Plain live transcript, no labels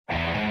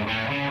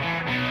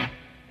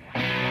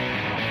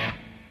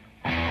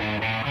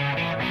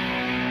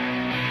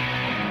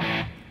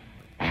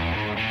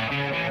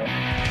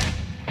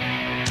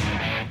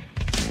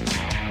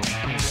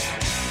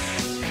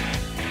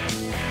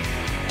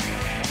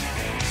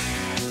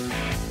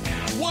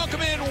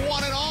Welcome in,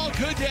 one and all.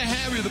 Good to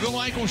have you. The Bill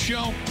Michaels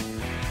Show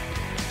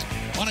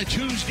on a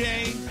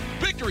Tuesday,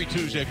 Victory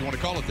Tuesday, if you want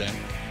to call it that.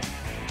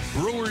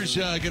 Brewers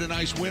get a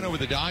nice win over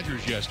the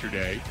Dodgers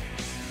yesterday.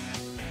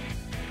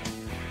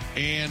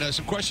 And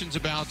some questions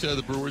about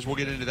the Brewers. We'll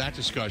get into that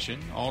discussion.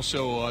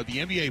 Also, the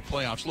NBA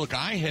playoffs. Look,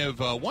 I have,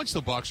 once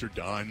the Bucks are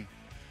done,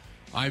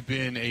 I've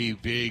been a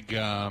big,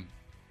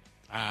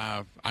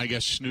 I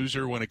guess,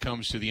 snoozer when it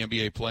comes to the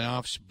NBA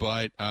playoffs.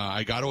 But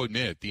I got to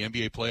admit, the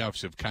NBA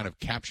playoffs have kind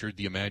of captured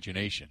the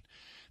imagination,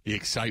 the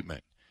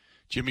excitement.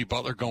 Jimmy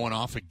Butler going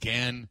off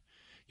again.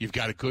 You've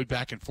got a good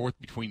back and forth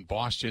between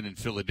Boston and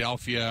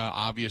Philadelphia.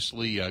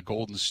 Obviously,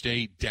 Golden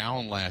State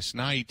down last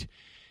night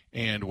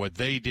and what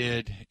they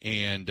did.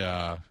 And,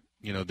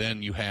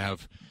 then you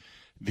have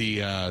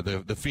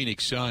the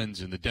Phoenix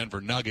Suns and the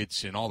Denver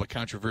Nuggets and all the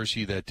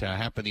controversy that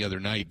happened the other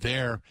night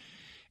there.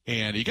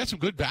 And you got some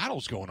good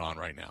battles going on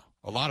right now.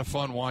 A lot of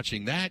fun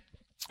watching that.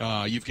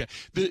 You've got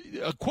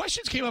the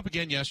questions came up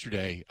again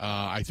yesterday.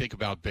 I think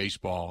about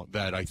baseball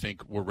that I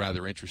think were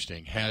rather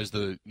interesting. Has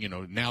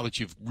now that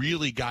you've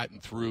really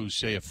gotten through,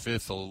 say, a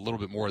little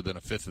bit more than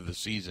a fifth of the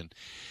season,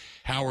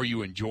 how are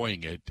you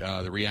enjoying it?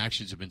 The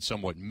reactions have been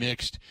somewhat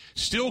mixed.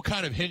 Still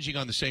kind of hinging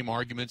on the same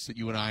arguments that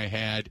you and I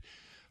had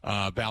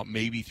about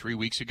maybe 3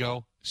 weeks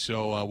ago.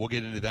 So we'll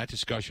get into that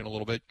discussion a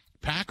little bit.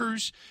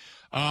 Packers.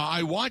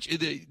 I watch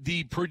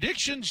the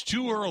predictions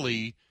too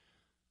early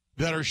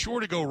that are sure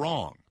to go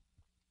wrong.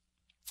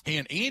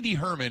 And Andy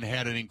Herman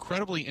had an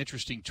incredibly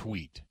interesting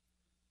tweet.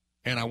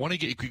 And I want to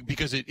get,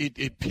 because it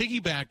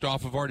piggybacked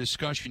off of our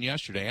discussion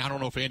yesterday. I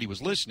don't know if Andy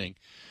was listening,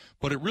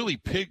 but it really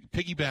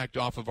piggybacked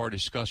off of our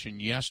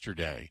discussion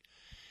yesterday.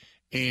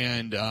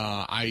 And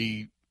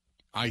I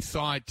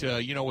thought,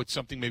 it's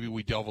something maybe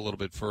we delve a little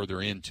bit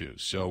further into.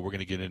 So we're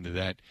going to get into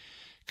that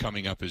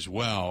coming up as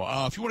well.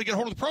 If you want to get a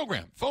hold of the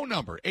program, phone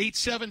number,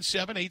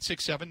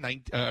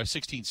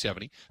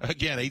 877-867-1670.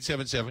 Again,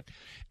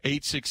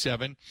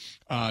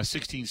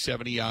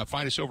 877-867-1670.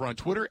 Find us over on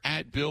Twitter,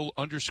 at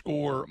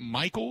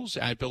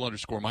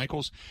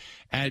Bill_Michaels,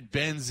 at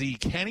Ben Z.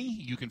 Kenny.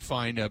 You can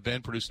find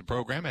Ben produce the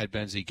program, at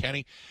Ben Z.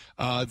 Kenny.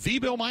 The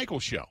Bill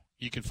Michaels Show.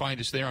 You can find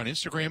us there on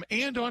Instagram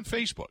and on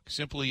Facebook.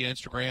 Simply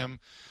Instagram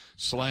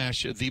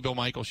 /The Bill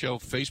Michaels Show,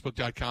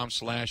 Facebook.com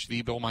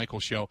 /The Bill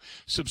Michaels Show.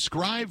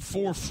 Subscribe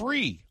for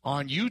free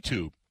on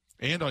YouTube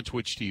and on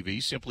Twitch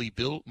TV. Simply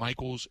Bill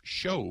Michaels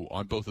Show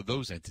on both of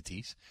those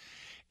entities.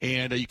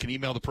 And you can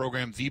email the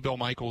program,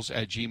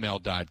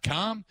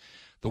 thebillmichaels@gmail.com.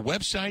 The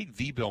website,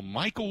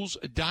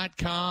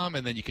 thebillmichaels.com.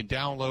 And then you can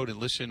download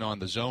and listen on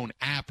the Zone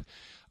app.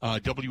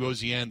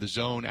 WOZN, the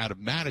Zone out of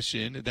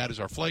Madison. That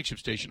is our flagship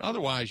station.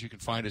 Otherwise, you can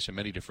find us in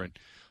many different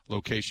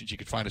locations. You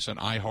can find us on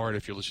iHeart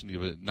if you're listening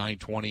to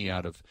 920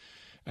 out of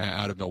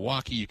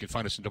Milwaukee. You can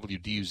find us on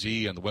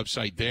WDUZ on the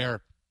website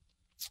there,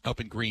 up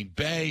in Green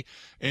Bay,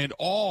 and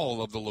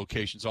all of the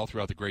locations all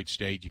throughout the great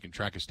state. You can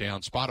track us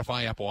down,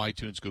 Spotify, Apple,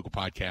 iTunes, Google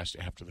Podcasts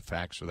after the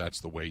fact, so that's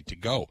the way to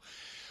go.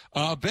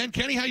 Ben,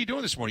 Kenny, how you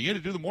doing this morning? You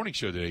had to do the morning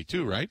show today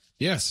too, right?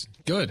 Yes,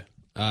 good.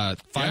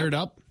 Fired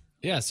up.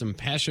 Yeah, some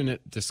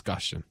passionate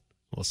discussion,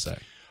 we'll say.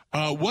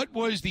 What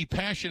was the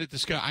passionate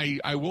discussion?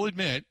 I will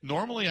admit,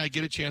 normally I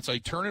get a chance, I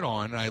turn it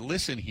on, and I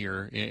listen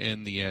here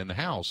in the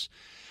house.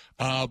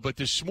 But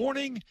this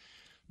morning,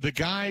 the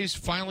guys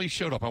finally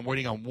showed up. I'm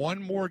waiting on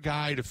one more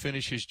guy to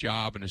finish his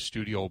job, and the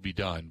studio will be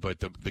done.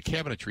 But the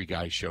cabinetry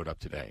guys showed up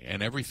today,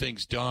 and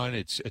everything's done.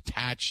 It's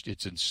attached.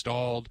 It's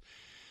installed.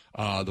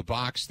 The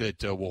box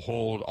that will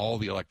hold all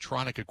the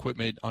electronic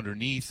equipment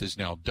underneath is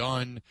now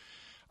done.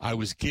 I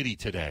was giddy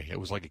today. It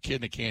was like a kid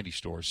in a candy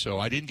store.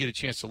 So I didn't get a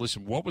chance to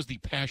listen. What was the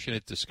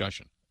passionate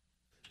discussion?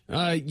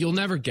 You'll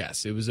never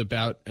guess. It was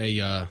about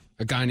a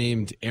guy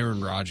named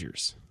Aaron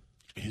Rodgers.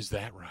 Is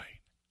that right?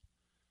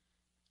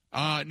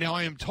 Now,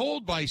 I am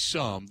told by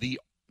some, the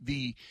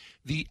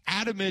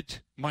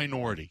adamant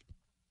minority,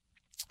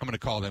 I'm going to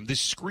call them, the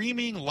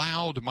screaming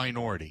loud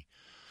minority.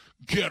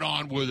 Get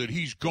on with it.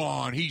 He's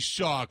gone. He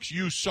sucks.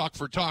 You suck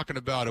for talking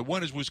about it.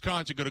 When is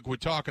Wisconsin going to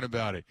quit talking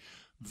about it?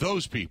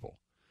 Those people.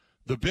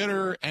 The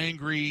bitter,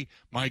 angry,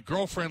 my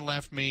girlfriend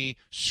left me,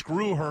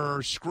 screw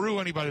her, screw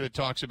anybody that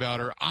talks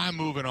about her, I'm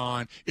moving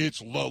on,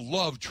 it's the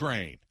love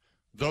train.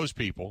 Those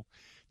people.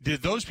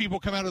 Did those people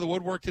come out of the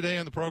woodwork today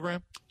on the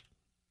program?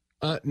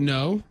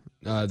 No.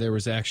 There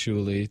was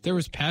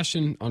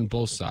passion on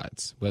both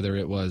sides, whether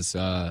it was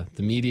the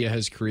media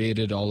has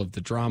created all of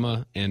the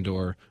drama and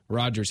or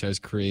Rodgers has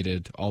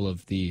created all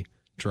of the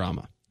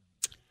drama.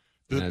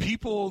 The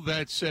people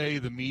that say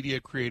the media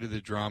created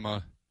the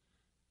drama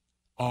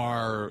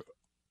are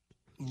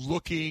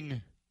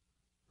looking,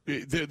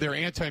 they're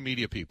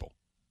anti-media people.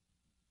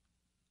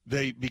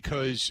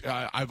 Because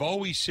I've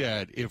always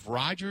said, if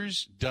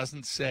Rodgers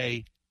doesn't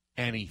say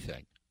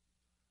anything,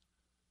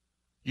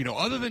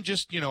 other than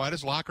just, at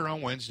his locker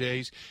on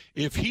Wednesdays,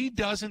 if he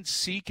doesn't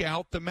seek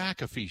out the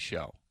McAfee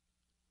show,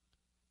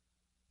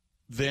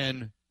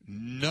 then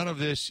none of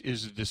this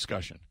is a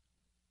discussion.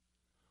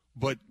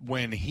 But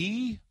when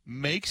he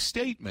makes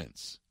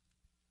statements,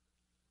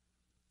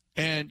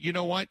 and you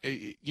know what?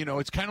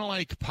 It's kind of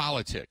like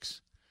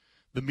politics.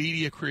 The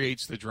media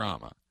creates the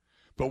drama.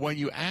 But when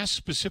you ask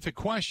specific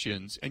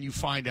questions and you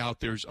find out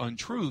there's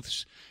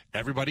untruths,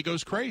 everybody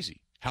goes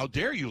crazy. How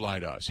dare you lie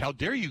to us? How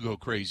dare you go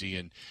crazy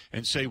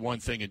and say one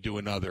thing and do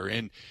another?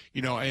 And,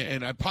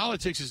 and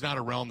politics is not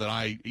a realm that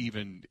I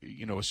even,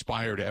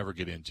 aspire to ever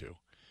get into.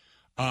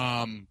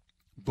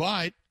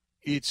 But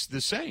it's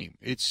the same.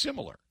 It's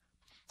similar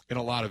in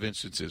a lot of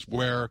instances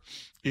where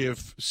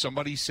if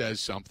somebody says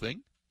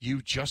something,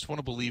 you just want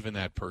to believe in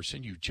that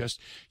person.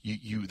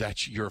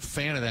 You're a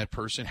fan of that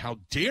person. How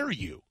dare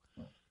you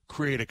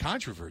create a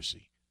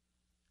controversy?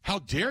 How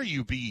dare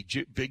you be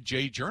big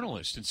J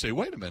journalist and say,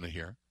 wait a minute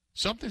here,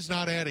 something's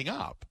not adding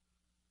up?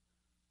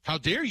 How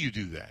dare you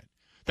do that?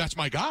 That's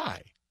my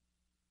guy,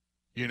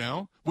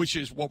 which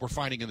is what we're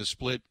finding in the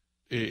split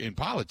in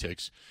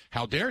politics.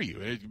 How dare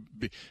you?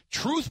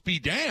 Truth be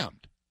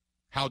damned.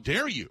 How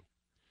dare you?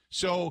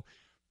 So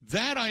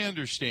that I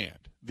understand.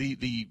 By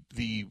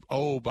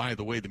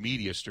the way, the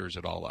media stirs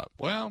it all up.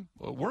 Well,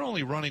 we're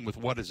only running with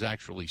what is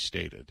actually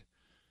stated.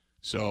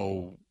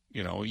 So,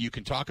 you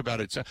can talk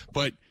about it.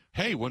 But,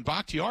 hey, when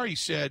Bakhtiari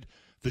said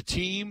the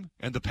team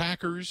and the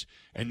Packers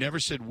and never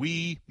said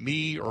we,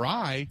 me, or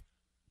I,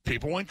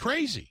 people went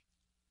crazy.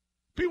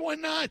 People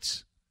went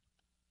nuts.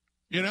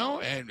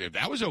 And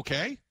that was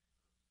okay.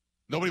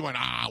 Nobody went,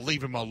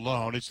 leave him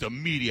alone. It's the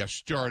media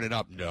stirring it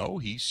up. No,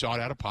 he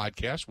sought out a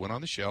podcast, went on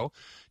the show,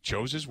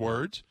 chose his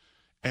words,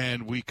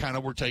 and we kind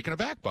of were taken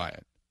aback by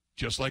it,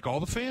 just like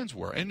all the fans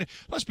were. And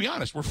let's be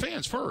honest, we're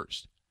fans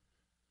first.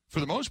 For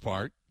the most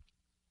part,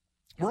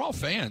 we're all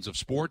fans of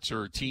sports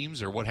or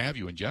teams or what have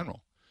you in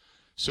general.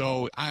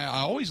 So I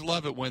always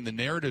love it when the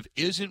narrative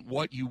isn't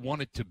what you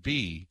want it to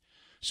be,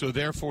 so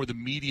therefore the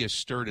media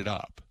stirred it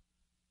up.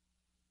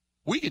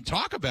 We can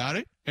talk about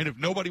it, and if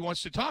nobody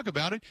wants to talk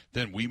about it,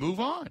 then we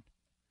move on.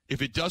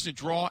 If it doesn't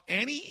draw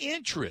any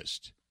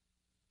interest,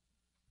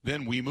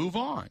 then we move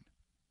on.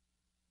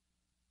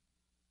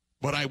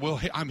 But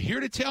I'm here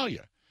to tell you,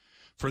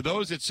 for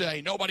those that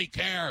say nobody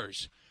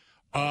cares,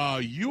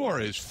 you are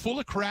as full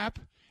of crap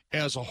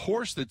as a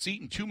horse that's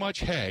eaten too much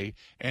hay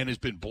and has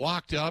been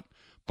blocked up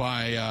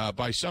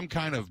by some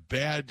kind of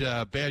bad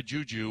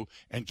juju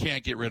and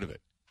can't get rid of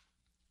it.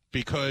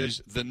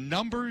 Because the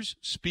numbers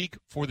speak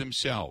for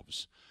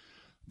themselves.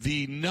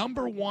 The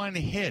number one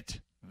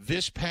hit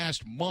this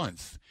past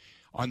month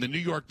on the New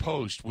York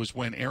Post was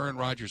when Aaron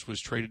Rodgers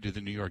was traded to the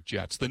New York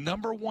Jets. The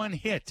number one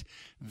hit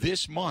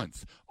this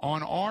month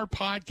on our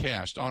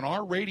podcast, on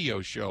our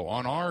radio show,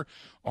 on our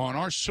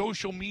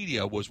social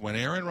media was when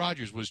Aaron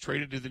Rodgers was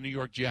traded to the New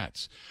York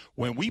Jets.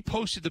 When we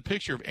posted the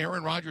picture of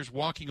Aaron Rodgers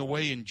walking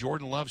away and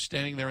Jordan Love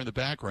standing there in the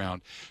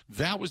background,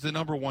 that was the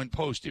number one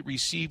post. It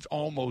received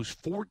almost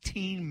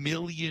 14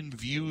 million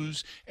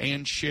views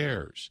and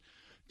shares.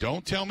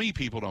 Don't tell me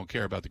people don't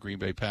care about the Green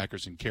Bay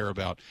Packers and care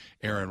about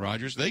Aaron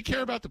Rodgers. They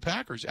care about the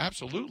Packers,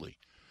 absolutely.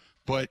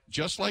 But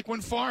just like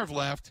when Favre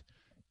left,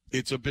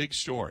 it's a big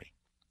story.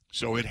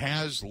 So it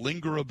has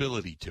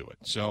lingerability to it.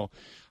 So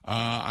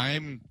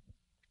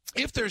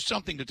if there's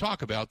something to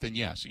talk about, then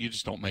yes, you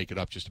just don't make it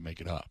up just to make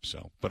it up.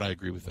 So, but I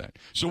agree with that.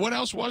 So what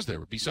else was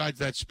there besides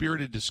that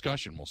spirited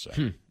discussion, we'll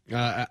say?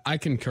 I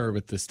concur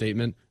with the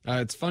statement.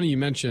 It's funny you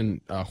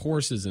mentioned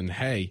horses and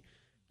hay.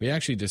 We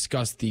actually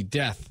discussed the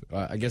death,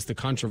 the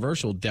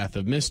controversial death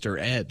of Mr.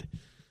 Ed,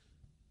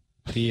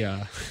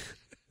 the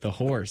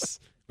horse,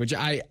 which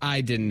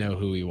I didn't know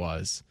who he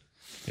was,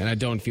 and I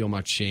don't feel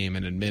much shame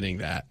in admitting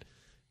that.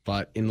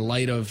 But in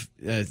light of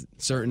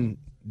certain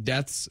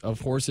deaths of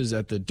horses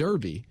at the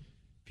Derby,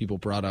 people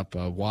brought up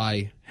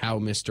how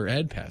Mr.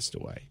 Ed passed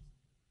away.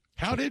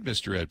 How did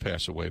Mr. Ed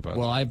pass away, by the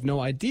way? Well, I have no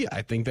idea.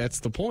 I think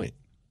that's the point.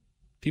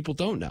 People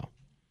don't know.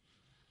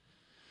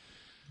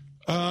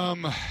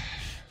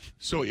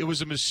 So it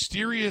was a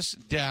mysterious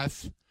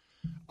death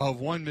of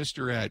one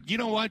Mr. Ed. You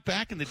know what?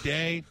 Back in the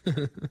day,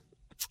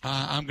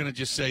 I'm going to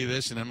just say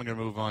this, and I'm going to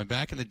move on.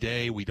 Back in the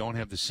day, we don't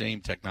have the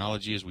same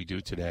technology as we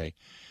do today.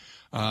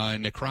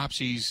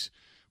 Necropsies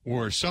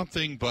were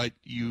something, but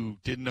you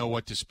didn't know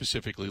what to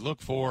specifically look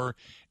for,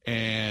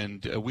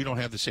 and we don't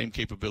have the same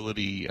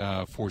capability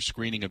for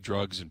screening of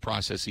drugs and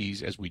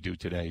processes as we do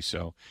today.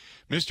 So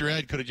Mr.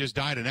 Ed could have just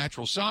died of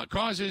natural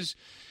causes.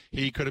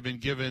 He could have been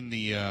given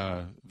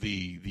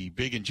the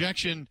big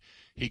injection.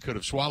 He could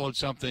have swallowed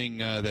something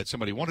that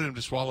somebody wanted him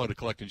to swallow to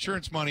collect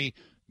insurance money.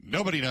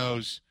 Nobody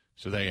knows,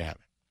 so there you have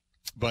it.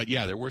 But,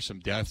 yeah, there were some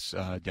deaths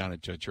down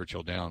at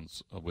Churchill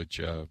Downs,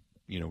 which,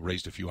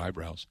 raised a few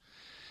eyebrows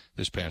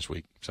this past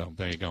week. So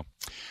there you go.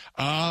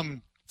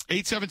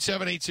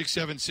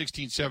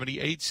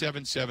 877-867-1670,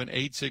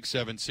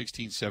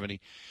 877-867-1670.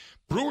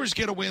 Brewers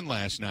get a win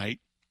last night.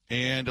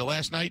 And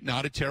last night,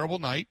 not a terrible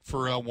night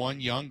for one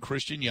young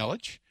Christian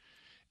Yelich,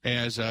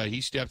 as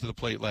he stepped to the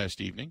plate last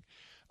evening.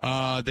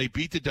 They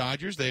beat the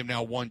Dodgers. They have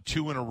now won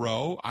 2 in a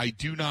row. I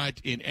do not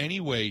in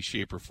any way,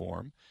 shape, or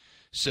form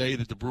say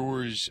that the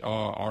Brewers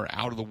are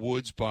out of the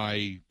woods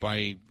by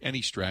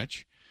any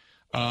stretch.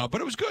 But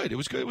it was good. It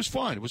was good. It was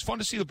fun. It was fun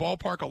to see the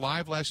ballpark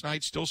alive last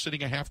night, still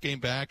sitting a half game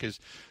back as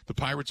the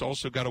Pirates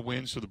also got a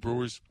win, so the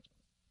Brewers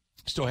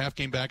Still half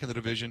game back in the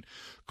division.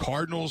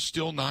 Cardinals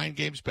still 9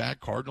 games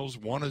back. Cardinals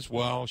won as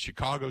well.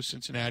 Chicago,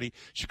 Cincinnati.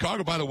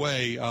 Chicago, by the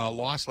way,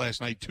 lost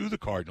last night to the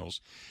Cardinals.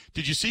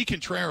 Did you see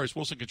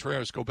Wilson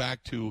Contreras, go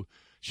back to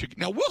 –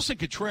 now, Wilson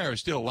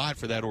Contreras did a lot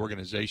for that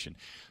organization.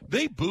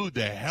 They booed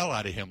the hell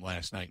out of him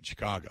last night in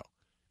Chicago.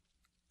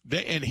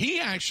 And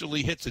he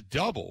actually hits a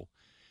double.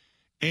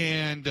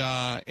 And,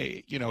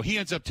 he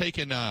ends up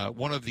taking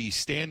one of the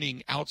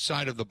standing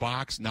outside of the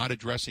box, not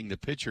addressing the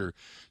pitcher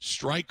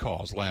strike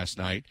calls last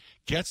night,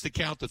 gets the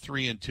count to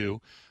 3-2,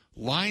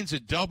 lines a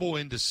double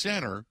into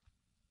center,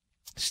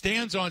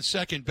 stands on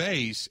second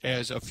base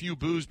as a few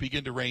boos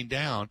begin to rain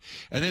down,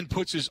 and then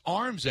puts his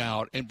arms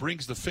out and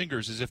brings the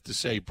fingers as if to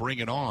say, bring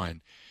it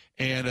on.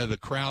 And the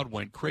crowd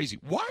went crazy.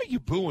 Why are you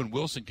booing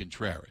Wilson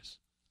Contreras?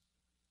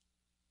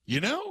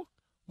 You know?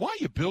 Why are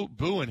you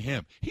booing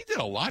him? He did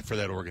a lot for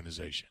that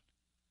organization.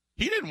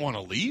 He didn't want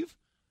to leave.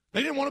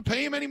 They didn't want to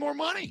pay him any more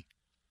money.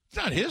 It's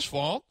not his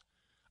fault.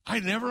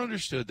 I never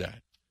understood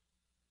that.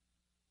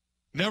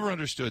 Never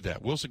understood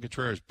that. Wilson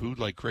Contreras booed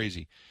like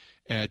crazy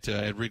at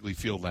Wrigley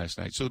Field last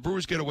night. So the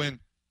Brewers get a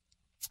win.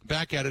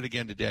 Back at it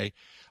again today.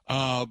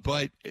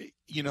 But,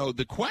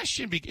 the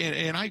question,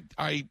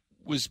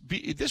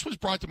 this was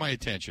brought to my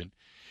attention.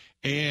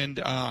 And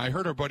I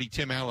heard our buddy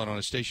Tim Allen on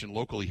a station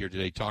locally here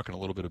today talking a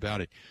little bit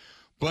about it.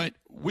 But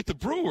with the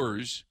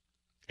Brewers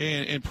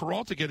and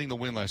Peralta getting the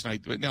win last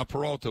night, now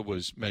Peralta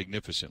was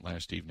magnificent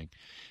last evening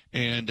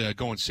and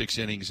going 6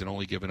 innings and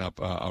only giving up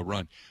a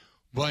run.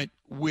 But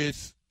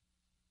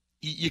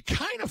you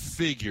kind of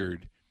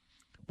figured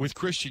with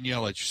Christian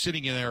Yelich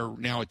sitting in there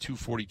now at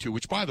 242,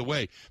 which, by the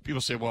way, people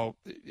say, well,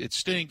 it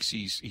stinks.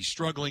 He's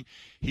struggling.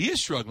 He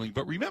is struggling.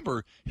 But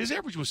remember, his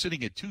average was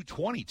sitting at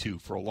 222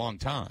 for a long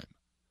time.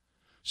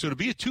 So to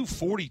be at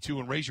 242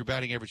 and raise your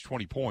batting average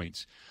 20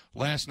 points,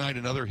 last night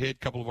another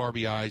hit, couple of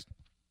RBIs,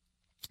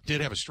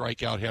 did have a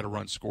strikeout, had a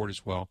run scored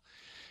as well.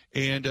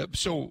 And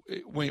so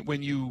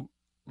when you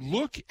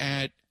look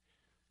at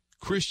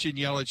Christian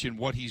Yelich and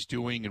what he's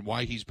doing and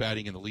why he's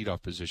batting in the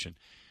leadoff position,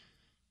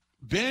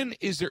 Ben,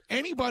 is there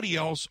anybody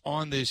else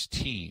on this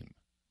team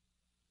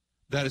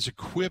that is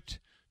equipped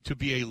to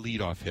be a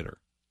leadoff hitter?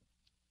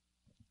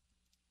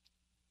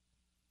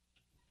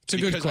 It's a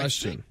good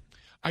question.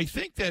 I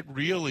think that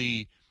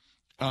really,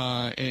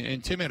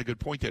 and Tim had a good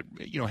point that,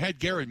 had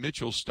Garrett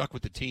Mitchell stuck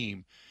with the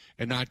team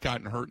and not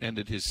gotten hurt and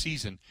ended his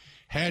season,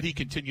 had he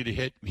continued to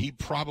hit, he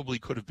probably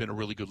could have been a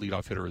really good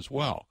leadoff hitter as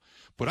well.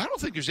 But I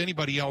don't think there's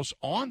anybody else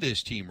on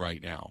this team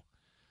right now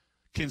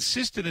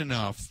consistent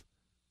enough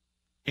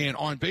and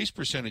on-base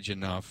percentage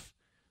enough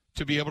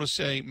to be able to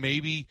say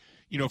maybe,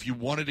 if you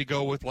wanted to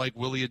go with like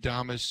Willy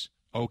Adames,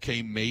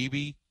 okay,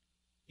 maybe,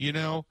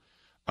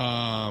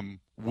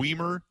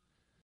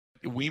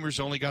 Weimer's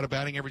only got a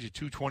batting average of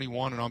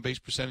 221 and on-base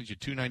percentage of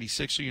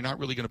 296, so you're not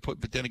really going to put –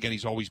 but then again,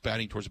 he's always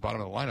batting towards the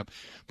bottom of the lineup.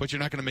 But you're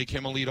not going to make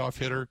him a leadoff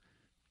hitter.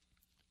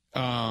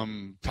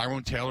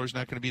 Tyrone Taylor's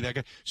not going to be that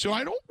guy. So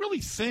I don't really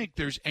think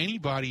there's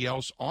anybody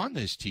else on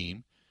this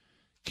team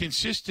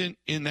consistent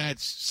in that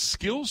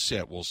skill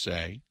set, we'll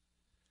say,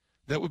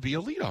 that would be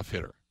a leadoff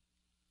hitter.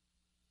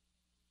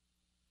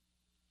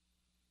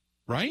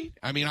 Right?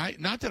 I mean,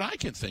 not that I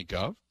can think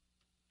of.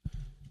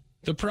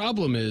 The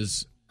problem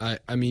is –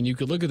 I mean, you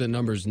could look at the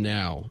numbers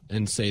now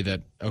and say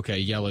that,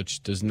 okay,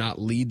 Yelich does not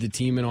lead the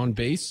team in on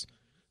base.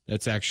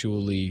 That's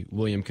actually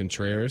William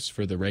Contreras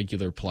for the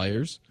regular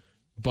players.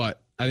 But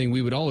I think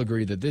we would all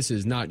agree that this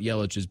is not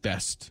Yelich's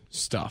best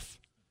stuff.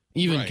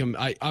 Even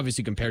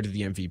obviously compared to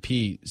the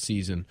MVP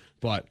season,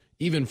 but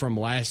even from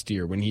last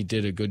year when he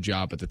did a good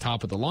job at the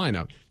top of the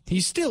lineup,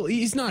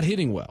 he's not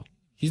hitting well.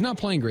 He's not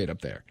playing great up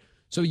there.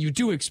 So you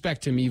do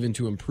expect him even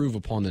to improve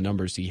upon the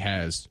numbers he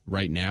has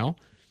right now.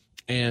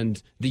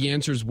 And the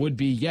answers would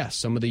be yes,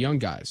 some of the young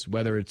guys,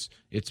 whether it's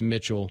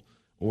Mitchell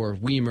or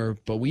Weimer,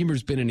 but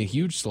Weimer's been in a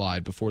huge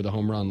slide before the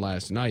home run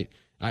last night.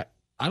 I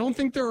don't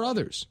think there are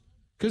others.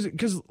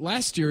 Because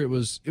last year it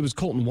was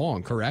Colton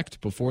Wong,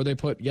 correct? Before they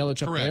put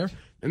Yelich up there.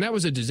 And that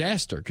was a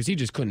disaster because he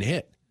just couldn't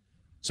hit.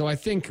 So I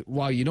think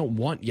while you don't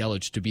want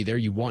Yelich to be there,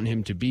 you want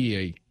him to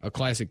be a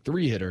classic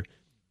 3 hitter.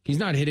 He's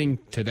not hitting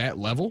to that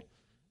level,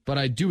 but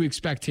I do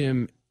expect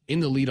him in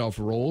the leadoff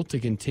role to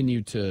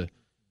continue to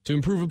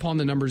improve upon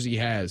the numbers he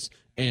has.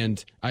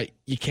 And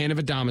you can't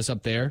have Adames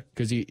up there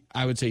because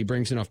I would say he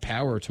brings enough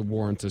power to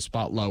warrant a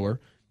spot lower.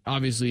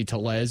 Obviously,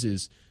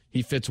 Tellez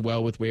he fits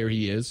well with where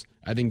he is.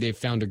 I think they've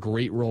found a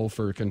great role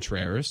for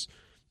Contreras.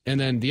 And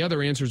then the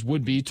other answers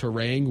would be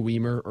Terang,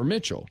 Weimer, or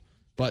Mitchell.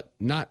 But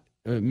not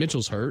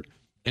Mitchell's hurt,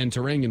 and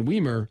Terang and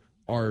Weimer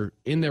are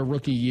in their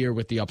rookie year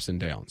with the ups and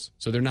downs.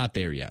 So they're not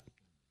there yet.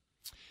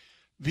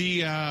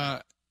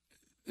 I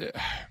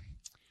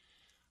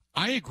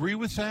agree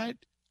with that.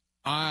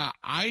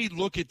 I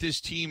look at this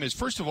team as,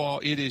 first of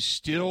all, it is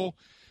still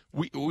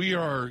we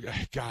are,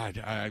 God,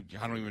 I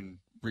don't even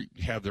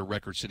have their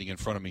record sitting in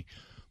front of me,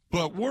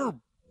 but we're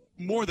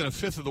more than a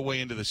fifth of the way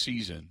into the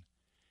season,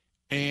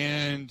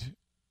 and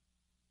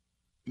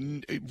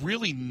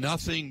really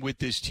nothing with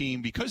this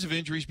team because of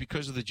injuries,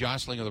 because of the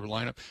jostling of the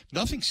lineup.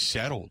 Nothing's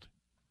settled.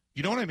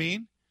 You know what I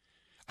mean?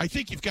 I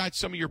think you've got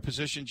some of your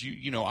positions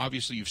you know,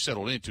 obviously you've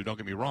settled into, don't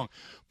get me wrong,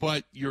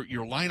 but your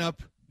lineup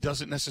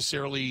doesn't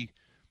necessarily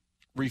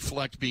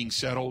reflect being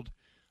settled.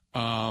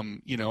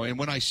 You know, and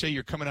when I say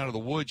you're coming out of the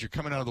woods, you're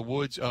coming out of the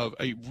woods of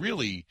a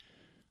really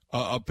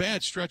a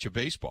bad stretch of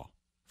baseball,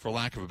 for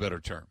lack of a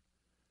better term.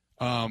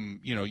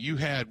 You know, you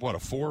had, what, a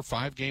 4 or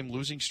 5 game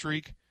losing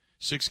streak,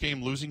 6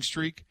 game losing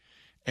streak,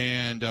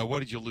 and what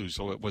did you lose?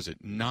 So was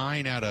it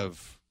 9 out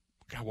of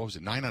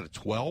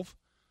 12?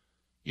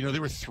 You know, they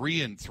were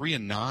 3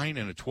 and 9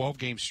 in a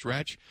 12-game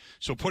stretch.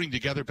 So putting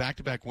together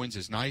back-to-back wins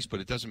is nice, but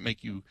it doesn't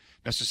make you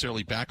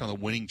necessarily back on the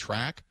winning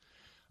track.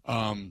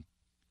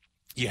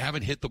 You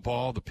haven't hit the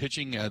ball. The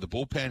pitching, the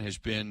bullpen has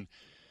been,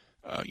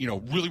 you know,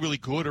 really, really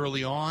good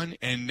early on,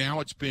 and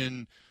now it's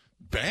been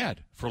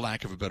bad, for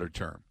lack of a better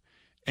term.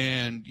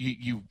 And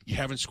you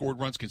haven't scored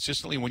runs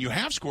consistently. And when you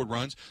have scored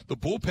runs, the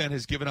bullpen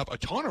has given up a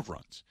ton of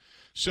runs.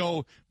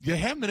 So you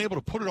haven't been able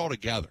to put it all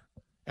together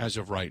as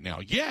of right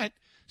now. Yet,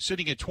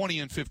 sitting at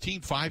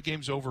 20-15, 5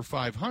 games over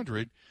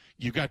 500,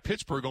 you've got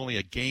Pittsburgh only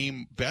a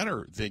game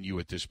better than you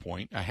at this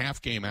point, a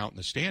half game out in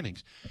the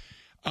standings.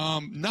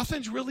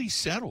 Nothing's really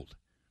settled.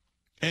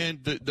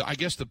 And I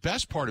guess the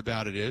best part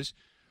about it is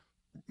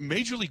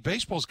Major League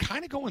Baseball is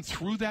kind of going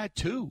through that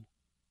too,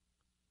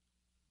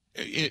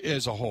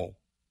 as a whole.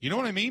 You know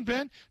what I mean,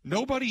 Ben?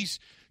 Nobody's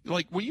 –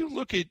 like when you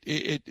look at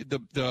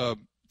the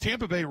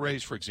Tampa Bay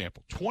Rays, for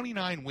example,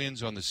 29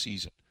 wins on the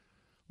season.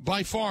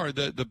 By far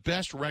the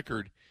best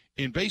record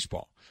in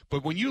baseball.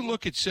 But when you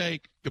look at, say,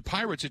 the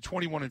Pirates at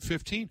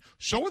 21-15,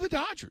 so are the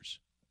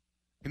Dodgers.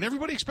 And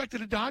everybody expected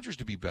the Dodgers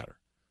to be better.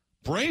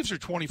 Braves are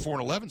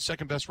 24-11,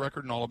 second best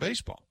record in all of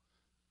baseball.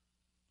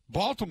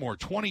 Baltimore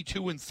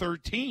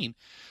 22-13.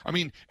 I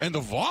mean, and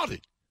the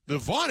vaunted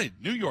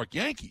New York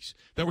Yankees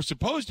that were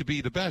supposed to be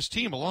the best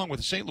team along with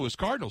the St. Louis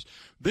Cardinals,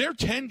 they're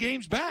 10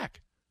 games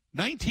back,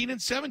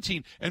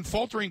 19-17, and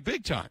faltering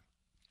big time.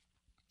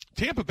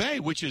 Tampa Bay,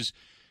 which is,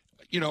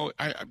 you know,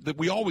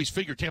 we always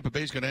figure Tampa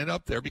Bay is going to end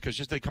up there because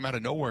just they come out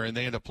of nowhere and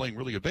they end up playing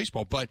really good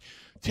baseball. But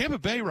Tampa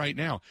Bay right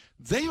now,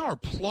 they are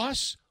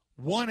plus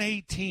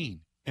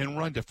 118 in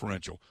run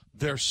differential.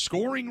 Their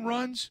scoring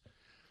runs,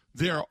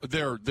 their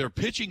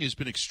pitching has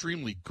been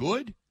extremely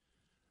good.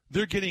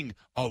 They're getting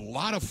a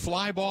lot of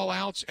fly ball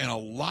outs and a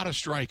lot of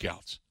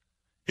strikeouts.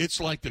 It's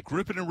like the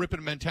gripping and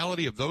ripping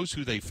mentality of those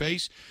who they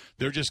face.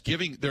 They're just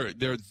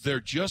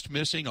they're just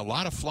missing a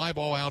lot of fly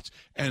ball outs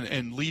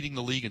and leading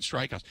the league in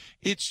strikeouts.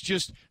 It's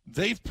just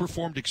they've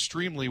performed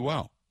extremely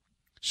well.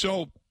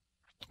 So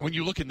when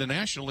you look in the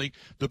National League,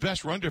 the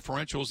best run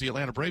differential is the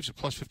Atlanta Braves at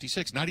plus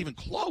 56, not even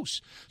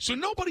close. So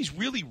nobody's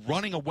really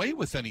running away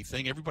with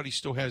anything. Everybody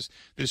still has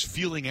this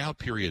feeling out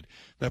period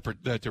that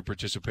they're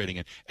participating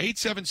in.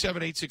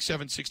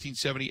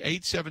 877-867-1670,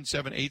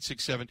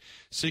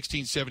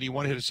 877-867-1670. You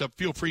want to hit us up,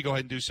 feel free, go ahead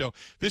and do so.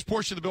 This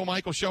portion of the Bill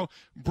Michaels Show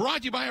brought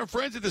to you by our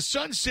friends at the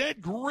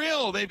Sunset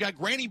Grill. They've got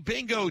Granny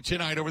Bingo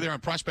tonight over there on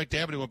Prospect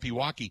Avenue in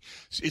Pewaukee.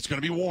 It's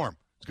going to be warm.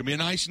 It's going to be a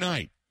nice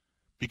night,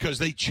 because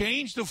they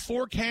changed the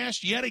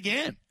forecast yet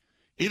again.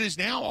 It is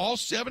now all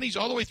 70s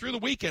all the way through the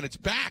weekend. It's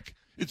back.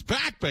 It's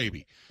back,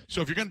 baby. So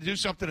if you're going to do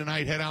something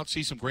tonight, head out,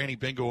 see some Granny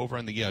Bingo over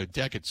on the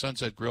deck at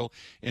Sunset Grill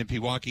in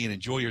Pewaukee and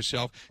enjoy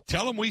yourself.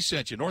 Tell them we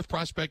sent you. North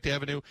Prospect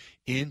Avenue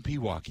in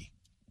Pewaukee.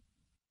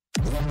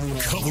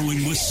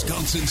 Covering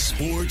Wisconsin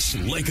sports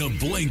like a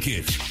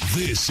blanket.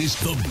 This is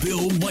the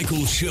Bill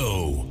Michaels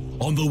Show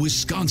on the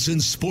Wisconsin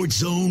Sports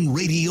Zone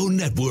Radio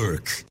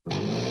Network.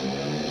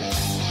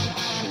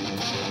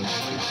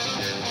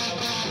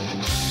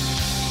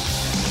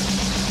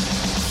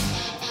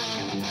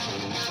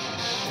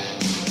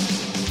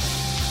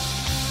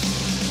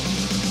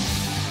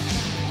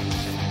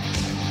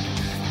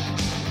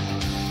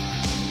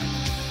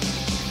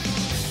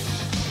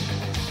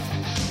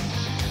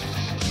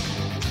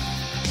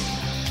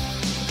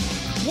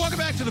 Welcome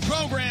back to the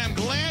program.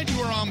 Glad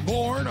you are on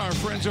board. Our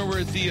friends over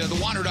at the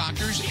Water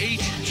Doctors,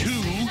 H2,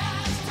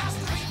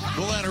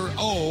 the letter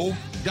O,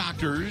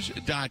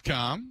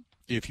 doctors.com.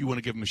 If you want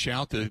to give them a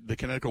shout, the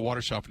Connecticut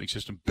Water Softening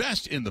System,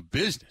 best in the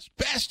business.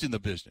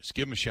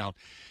 Give them a shout.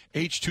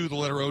 H2, the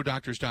letter O,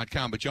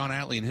 doctors.com. But John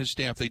Atley and his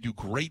staff, they do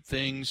great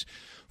things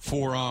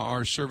for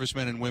our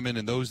servicemen and women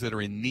and those that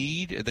are in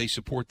need. They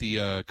support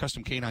the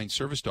Custom Canine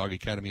Service Dog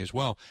Academy as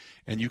well.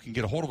 And you can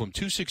get a hold of them,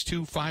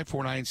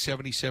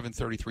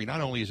 262-549-7733. Not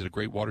only is it a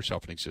great water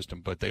softening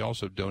system, but they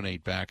also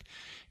donate back,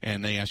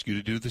 and they ask you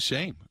to do the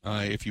same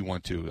if you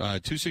want to.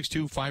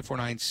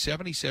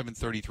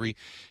 262-549-7733.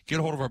 Get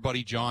a hold of our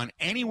buddy John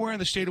anywhere in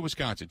the state of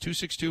Wisconsin,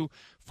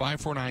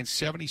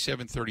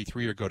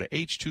 262-549-7733, or go to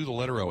H2, the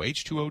letter O,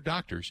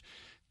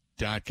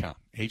 H2ODoctors.com,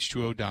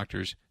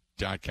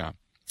 H2ODoctors.com.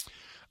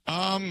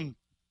 Now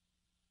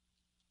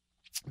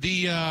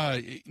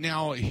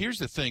here's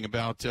the thing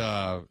about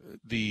the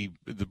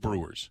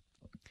Brewers,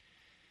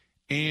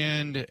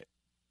 and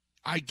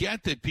I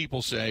get that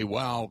people say,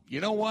 well, you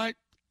know what,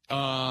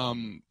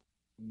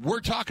 we're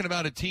talking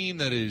about a team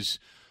that is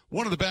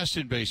one of the best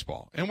in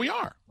baseball, and we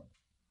are.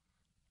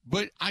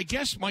 But I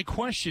guess my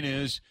question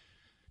is,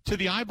 to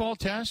the eyeball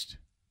test,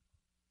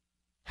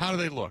 How do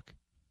they look?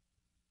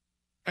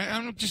 And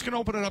I'm just going to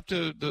open it up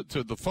to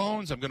the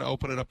phones. I'm going to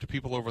open it up to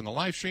people over in the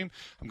live stream.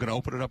 I'm going to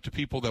open it up to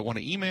people that want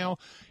to email.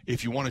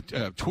 If you want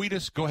to tweet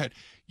us, go ahead.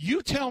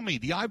 You tell me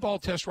the eyeball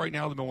test right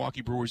now of the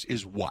Milwaukee Brewers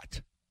is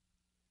what?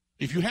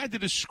 If you had to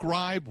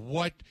describe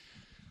what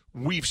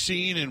we've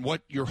seen and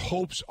what your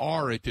hopes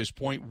are at this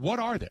point, what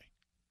are they?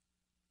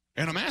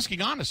 And I'm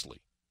asking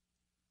honestly.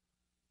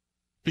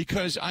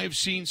 Because I've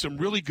seen some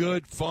really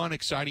good, fun,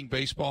 exciting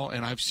baseball,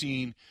 and I've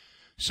seen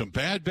some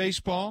bad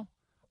baseball.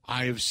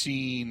 I have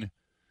seen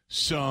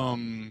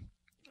some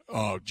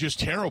just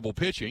terrible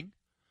pitching.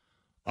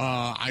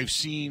 I've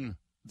seen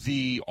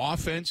the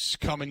offense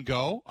come and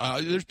go.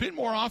 There's been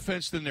more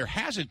offense than there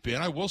hasn't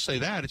been. I will say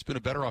that. It's been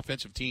a better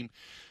offensive team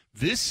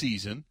this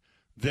season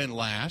than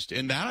last,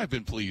 and that I've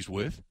been pleased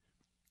with.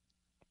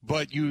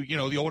 But, you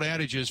know, the old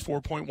adage is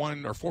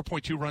 4.1 or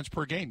 4.2 runs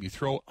per game. You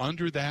throw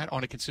under that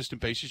on a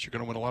consistent basis, you're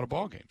going to win a lot of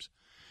ball games.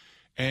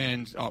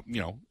 And, you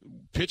know,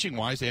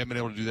 pitching-wise, they haven't been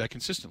able to do that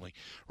consistently.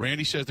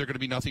 Randy says they're going to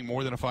be nothing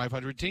more than a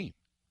 500 team.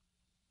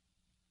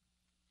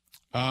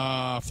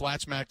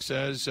 Flatsmack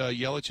says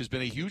Yelich has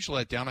been a huge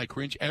letdown. I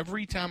cringe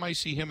every time I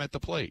see him at the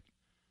plate.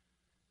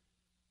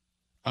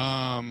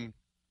 A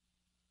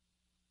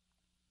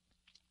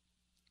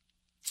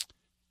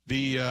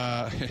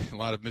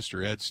lot of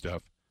Mr. Ed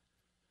stuff.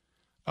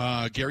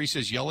 Gary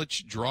says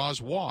Yelich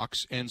draws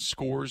walks and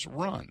scores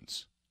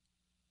runs.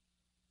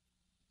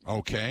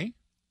 Okay.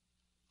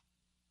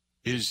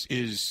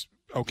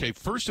 Okay,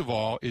 first of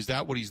all, is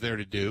that what he's there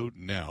to do?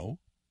 No.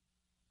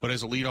 But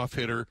as a leadoff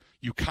hitter,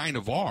 you kind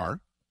of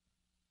are,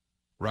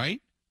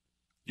 right?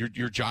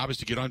 Your job is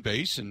to get on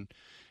base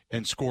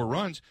and score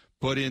runs.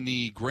 But in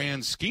the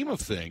grand scheme of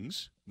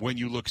things, when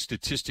you look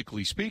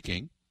statistically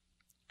speaking,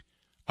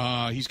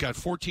 he's got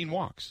 14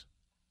 walks,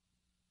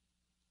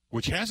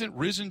 which hasn't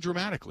risen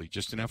dramatically,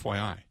 just an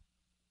FYI.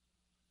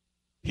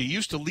 He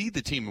used to lead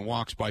the team in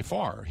walks by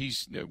far.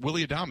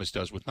 Willie Adames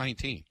does with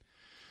 19.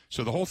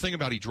 So the whole thing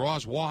about he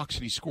draws walks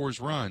and he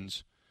scores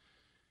runs,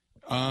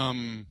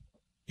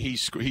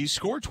 he's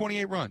scored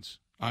 28 runs.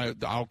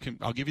 I'll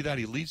give you that.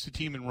 He leads the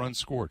team in runs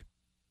scored.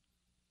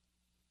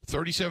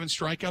 37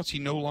 strikeouts. He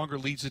no longer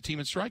leads the team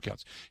in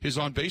strikeouts. His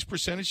on-base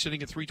percentage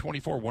sitting at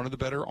 .324, one of the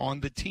better on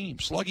the team.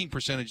 Slugging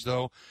percentage,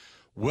 though,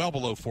 well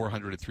below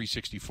 400 at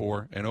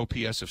 .364, an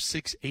OPS of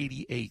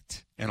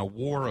 .688, and a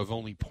WAR of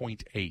only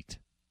 .8.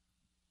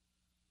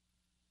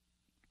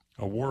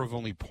 A WAR of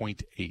only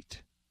 .8.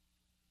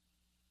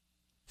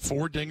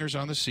 4 dingers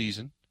on the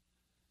season,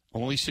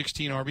 only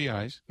 16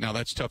 RBIs. Now,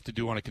 that's tough to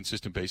do on a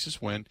consistent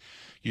basis when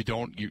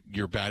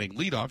you're batting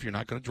leadoff. You're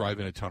not going to drive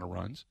in a ton of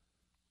runs.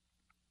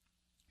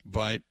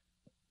 But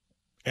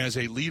as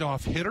a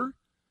leadoff hitter,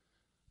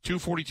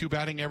 .242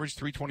 batting average,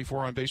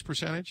 .324 on base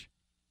percentage,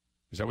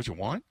 is that what you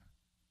want?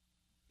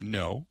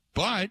 No.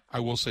 But I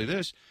will say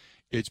this,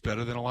 it's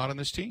better than a lot on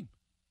this team.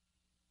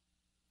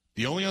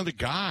 The only other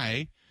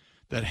guy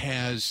that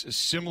has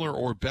similar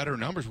or better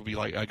numbers would be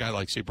like a guy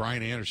like, say,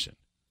 Brian Anderson,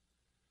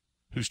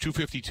 who's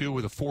 .252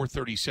 with a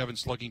 .437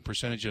 slugging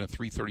percentage and a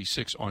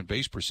 .336 on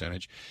base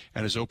percentage,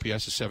 and his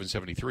OPS is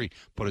 .773,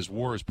 but his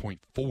WAR is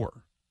 .4.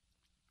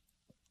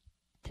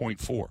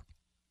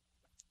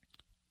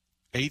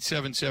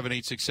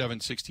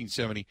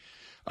 877-867-1670.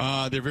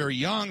 They're very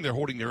young. They're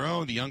holding their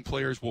own. The young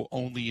players will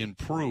only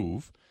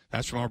improve.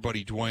 That's from our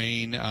buddy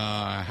Dwayne.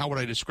 How would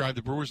I describe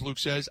the Brewers? Luke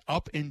says,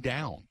 up and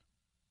down.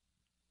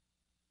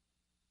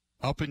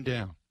 Up and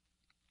down.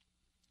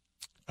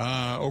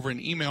 Over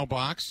in email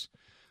box,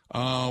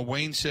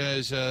 Wayne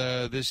says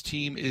this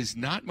team is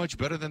not much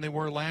better than they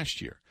were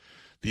last year.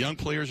 The young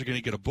players are going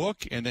to get a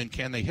book, and then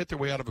can they hit their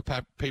way out of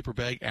a paper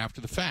bag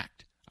after the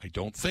fact? I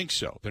don't think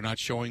so. They're not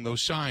showing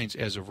those signs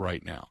as of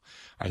right now.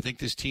 I think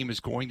this team is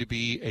going to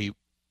be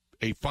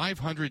a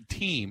 500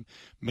 team,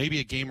 maybe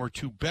a game or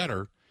two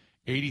better,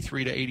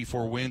 83 to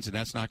 84 wins, and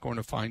that's not going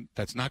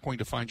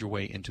to find your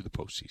way into the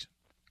postseason.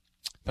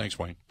 Thanks,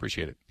 Wayne.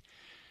 Appreciate it.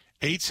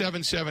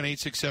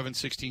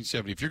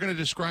 877-867-1670. If you're going to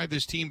describe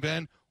this team,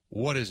 Ben,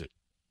 what is it?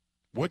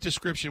 What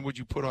description would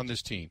you put on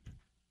this team?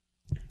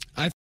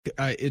 I think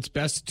it's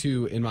best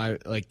to, in my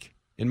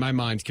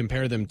mind,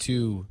 compare them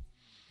to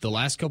the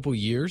last couple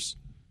years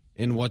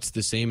and what's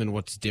the same and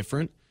what's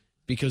different,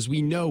 because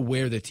we know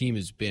where the team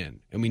has been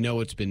and we know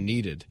what's been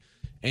needed.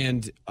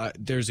 And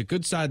there's a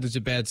good side, there's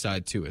a bad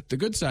side to it. The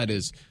good side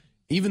is,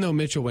 even though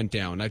Mitchell went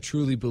down, I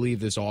truly believe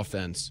this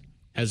offense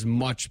has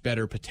much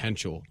better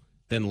potential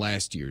than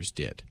last year's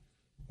did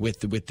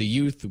with the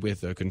youth,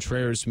 with a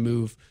Contreras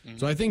move. Mm-hmm.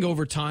 So I think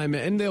over time,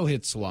 and they'll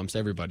hit slumps,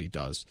 everybody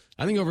does.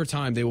 I think over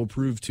time they will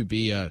prove to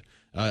be a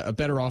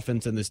better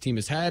offense than this team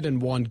has had,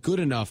 and one good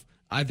enough,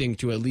 I think,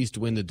 to at least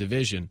win the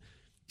division.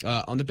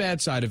 On the bad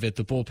side of it,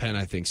 the bullpen,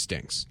 I think,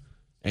 stinks.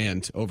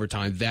 And over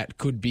time, that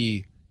could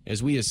be,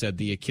 as we have said,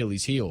 the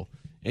Achilles heel.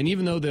 And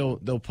even though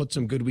they'll put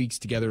some good weeks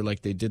together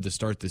like they did to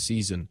start the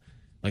season,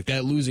 like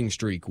that losing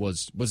streak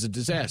was a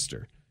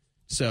disaster.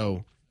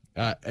 So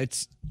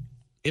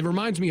it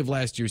reminds me of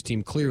last year's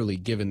team, clearly,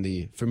 given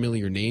the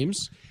familiar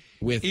names.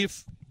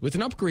 with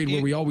an upgrade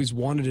where we always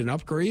wanted an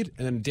upgrade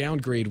and then a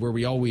downgrade where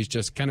we always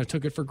just kind of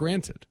took it for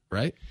granted,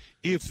 right?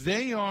 If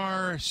they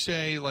are,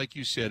 say, like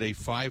you said, a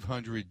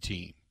 500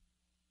 team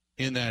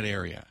in that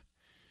area,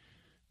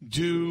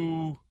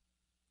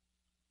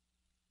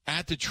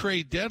 at the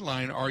trade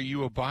deadline, are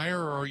you a buyer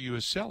or are you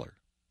a seller?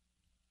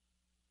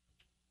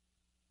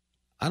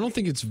 I don't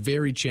think it's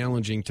very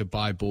challenging to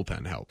buy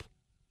bullpen help.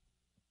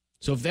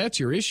 So if that's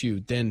your issue,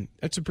 then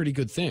that's a pretty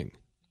good thing.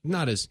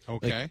 Not as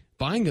okay. Like,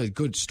 buying a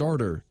good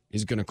starter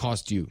is going to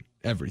cost you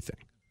everything.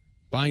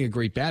 Buying a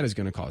great bat is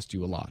going to cost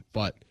you a lot.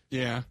 But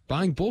yeah,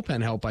 buying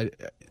bullpen help,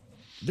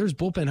 there's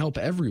bullpen help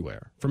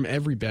everywhere from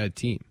every bad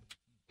team.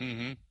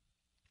 Mm-hmm.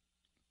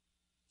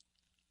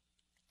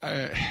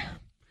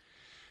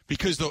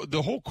 Because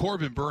the whole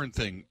Corbin Burns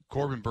thing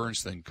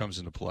comes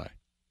into play.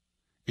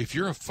 If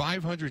you're a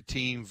 500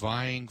 team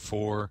vying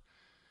for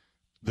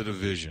the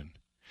division,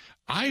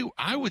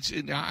 I would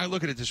say, now I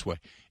look at it this way.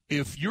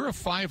 If you're a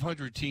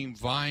 500 team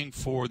vying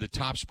for the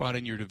top spot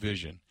in your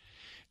division,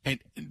 and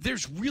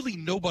there's really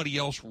nobody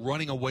else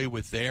running away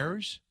with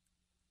theirs,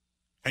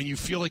 and you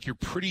feel like you're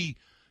pretty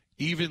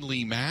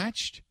evenly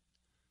matched,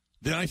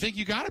 then I think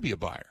you got to be a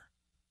buyer.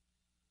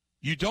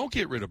 You don't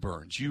get rid of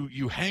Burns.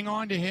 You hang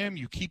on to him,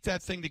 you keep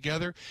that thing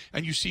together,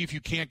 and you see if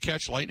you can't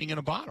catch lightning in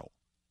a bottle.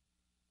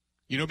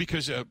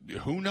 Because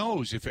who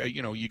knows if,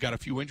 you got a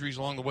few injuries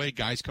along the way,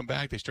 guys come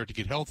back, they start to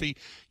get healthy,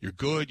 you're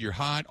good, you're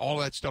hot, all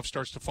that stuff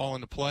starts to fall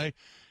into play.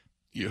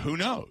 Who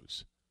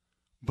knows?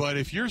 But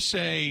if you're,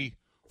 say,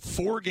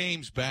 4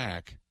 games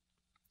back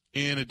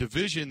in a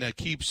division that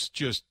keeps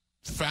just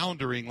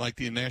foundering like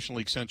the National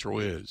League Central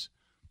is,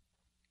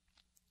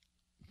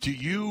 do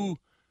you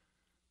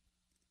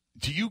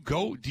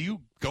go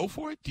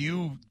for it? Do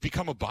you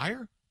become a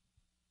buyer?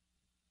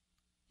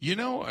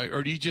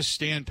 Or do you just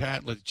stand pat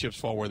and let the chips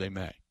fall where they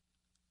may?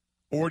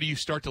 Or do you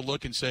start to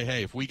look and say,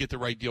 hey, if we get the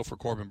right deal for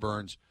Corbin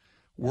Burns,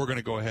 we're going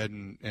to go ahead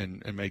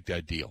and make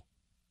that deal?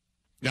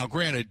 Now,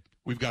 granted,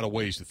 we've got a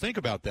ways to think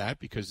about that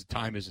because the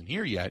time isn't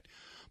here yet,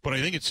 but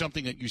I think it's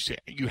something that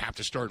you have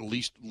to start at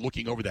least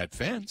looking over that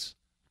fence,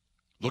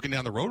 looking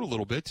down the road a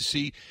little bit to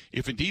see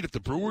if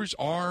the Brewers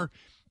are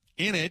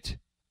in it,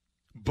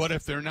 but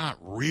if they're not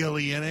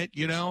really in it,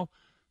 do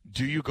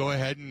you go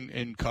ahead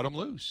and cut them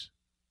loose?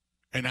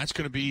 And that's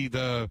going to be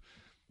the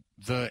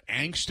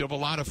angst of a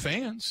lot of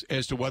fans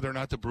as to whether or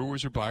not the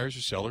Brewers are buyers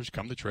or sellers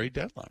come the trade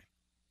deadline.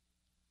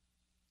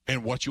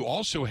 And what you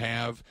also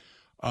have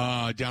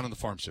down in the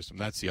farm system,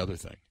 that's the other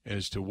thing,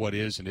 as to what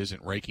is and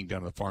isn't raking down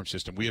in the farm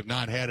system. We have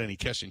not had any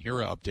Keston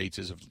Hiura updates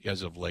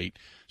as of late,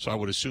 so I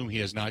would assume he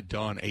has not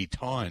done a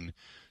ton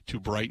to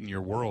brighten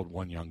your world,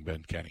 one young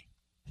Ben Kenny.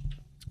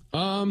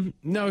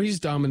 No, he's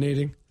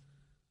dominating.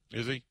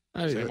 Is he?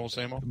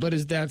 Same old? But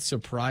is that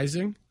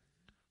surprising?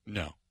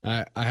 No.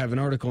 I have an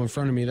article in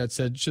front of me that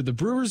said, should the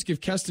Brewers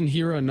give Keston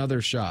Hiura another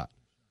shot?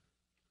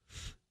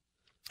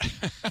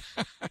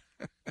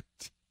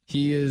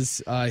 He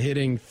is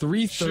hitting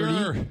 330.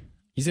 Sure.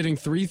 He's hitting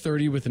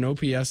 330 with an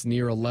OPS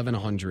near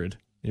 1100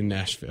 in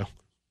Nashville.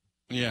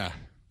 Yeah.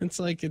 It's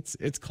like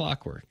it's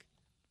clockwork.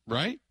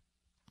 Right?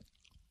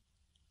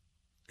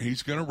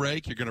 He's going to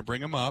rake. You're going to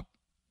bring him up.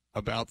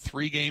 About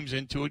 3 games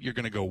into it, you're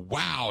going to go,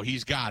 wow,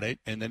 he's got it.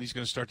 And then he's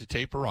going to start to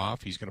taper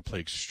off. He's going to play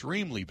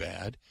extremely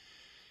bad.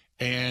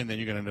 And then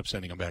you're going to end up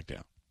sending him back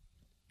down.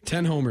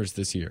 10 homers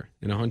this year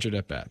in 100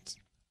 at-bats.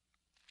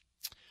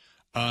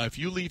 If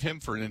you leave him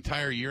for an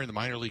entire year in the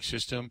minor league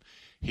system,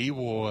 he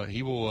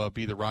will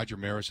be the Roger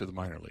Maris of the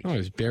minor leagues. Oh,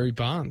 he's Barry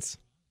Bonds.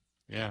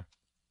 Yeah,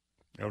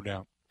 no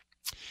doubt.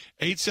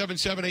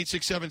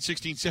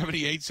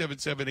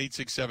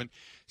 877-867-1670,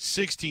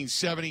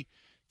 877-867-1670.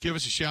 Give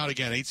us a shout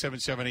again,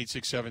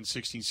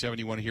 877-867-1670.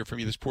 You want to hear from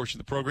you this portion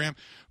of the program.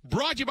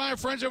 Brought to you by our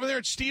friends over there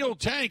at Steel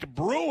Tank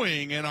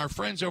Brewing. And our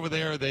friends over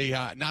there, they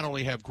not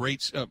only have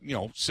great,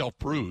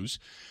 self-brews,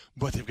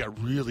 but they've got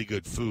really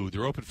good food.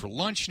 They're open for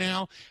lunch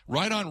now,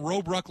 right on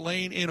Robruck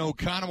Lane in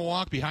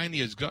Oconomowoc, behind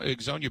the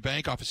Exonia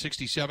Bank off of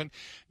 67.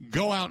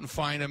 Go out and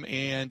find them.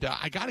 And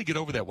I got to get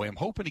over that way. I'm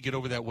hoping to get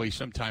over that way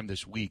sometime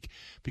this week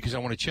because I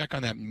want to check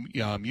on that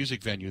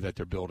music venue that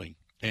they're building.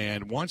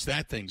 And once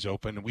that thing's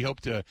open, we hope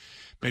to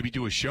maybe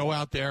do a show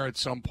out there at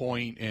some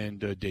point and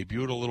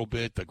debut it a little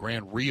bit, the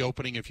grand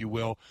reopening, if you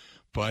will.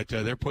 But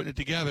they're putting it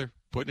together.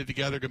 Going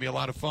to be a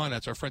lot of fun.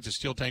 That's our friends at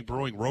Steel Tank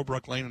Brewing,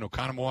 Robruck Lane in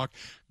Oconomowoc.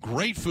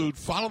 Great food.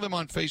 Follow them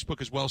on Facebook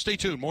as well. Stay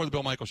tuned. More of the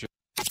Bill Michaels Show.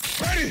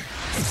 Ready?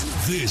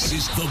 This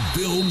is the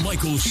Bill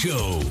Michaels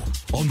Show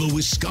on the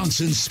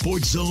Wisconsin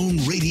Sports Zone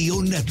Radio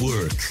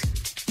Network.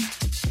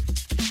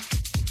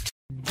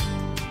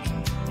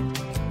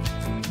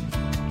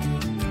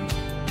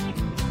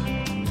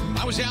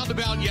 I was out and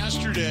about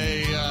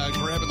yesterday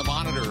grabbing the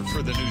monitor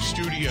for the new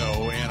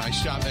studio, and I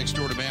stopped next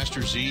door to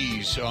Master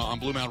Z's on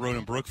Blue Mountain Road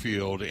in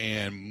Brookfield,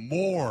 and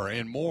more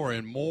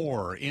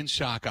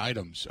in-stock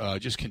items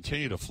just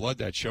continue to flood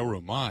that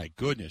showroom. My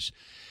goodness.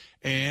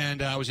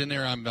 And I was in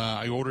there.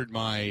 I ordered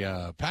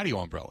my patio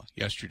umbrella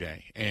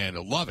yesterday, and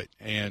I love it,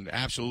 and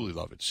absolutely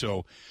love it.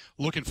 So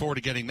looking forward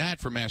to getting that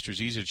for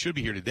Masters Ease. It should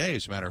be here today,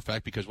 as a matter of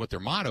fact, because what their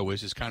motto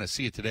is kind of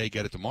see it today,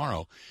 get it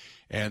tomorrow.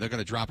 And they're going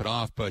to drop it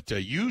off. But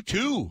you,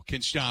 too,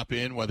 can stop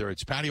in, whether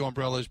it's patio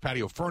umbrellas,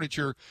 patio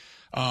furniture,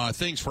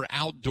 things for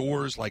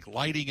outdoors like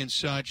lighting and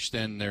such.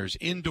 Then there's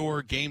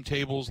indoor game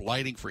tables,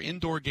 lighting for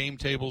indoor game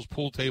tables,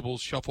 pool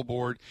tables,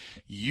 shuffleboard,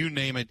 you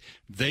name it.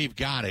 They've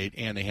got it.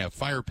 And they have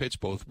fire pits,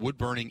 both wood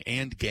burning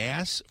and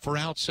gas for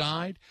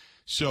outside.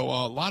 So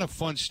a lot of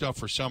fun stuff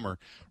for summer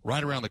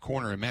right around the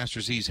corner, and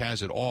Masters Ease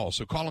has it all.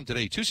 So call them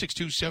today,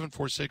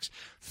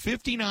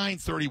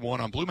 262-746-5931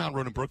 on Blue Mountain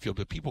Road in Brookfield.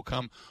 But people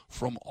come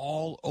from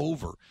all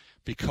over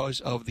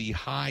because of the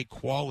high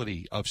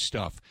quality of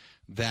stuff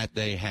that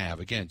they have.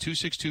 Again,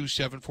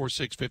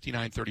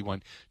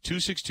 262-746-5931,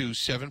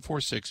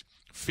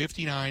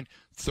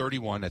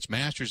 262-746-5931. That's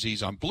Masters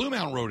Ease on Blue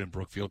Mountain Road in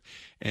Brookfield.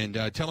 And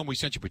tell them we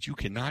sent you, but you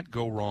cannot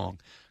go wrong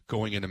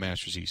going into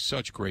Masters East.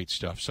 Such great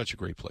stuff. Such a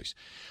great place.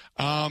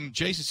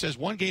 Jason says,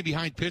 one game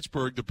behind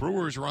Pittsburgh. The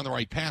Brewers are on the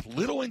right path.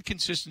 Little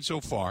inconsistent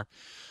so far,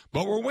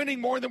 but we're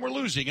winning more than we're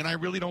losing, and I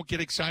really don't get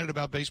excited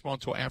about baseball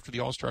until after the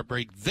All-Star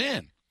break.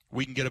 Then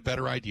we can get a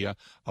better idea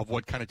of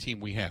what kind of team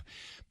we have.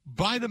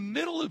 By the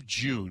middle of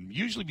June,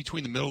 usually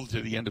between the middle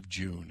to the end of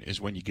June, is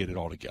when you get it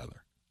all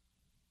together.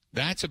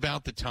 That's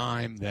about the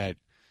time that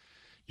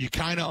you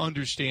kind of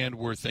understand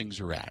where things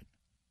are at.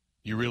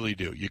 You really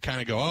do. You kind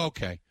of go, oh,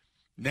 okay.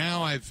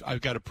 Now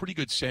I've got a pretty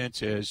good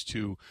sense as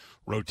to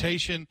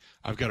rotation.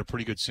 I've got a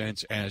pretty good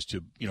sense as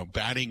to,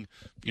 batting,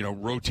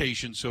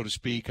 rotation, so to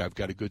speak. I've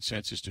got a good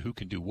sense as to who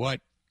can do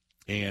what.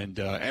 And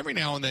every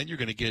now and then you're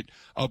going to get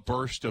a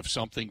burst of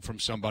something from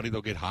somebody.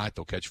 They'll get hot.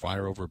 They'll catch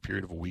fire over a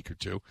period of a week or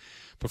two.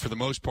 But for the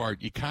most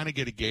part, you kind of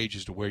get a gauge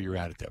as to where you're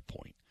at that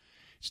point.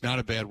 It's not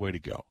a bad way to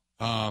go.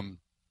 I'll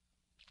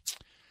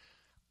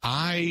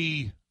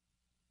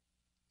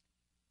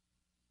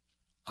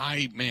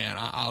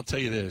tell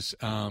you this.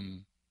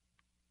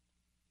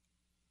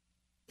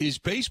 Is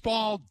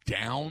baseball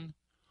down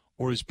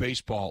or is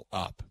baseball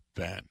up,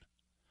 Ben?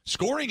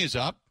 Scoring is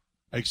up.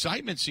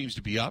 Excitement seems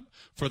to be up.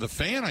 For the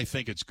fan, I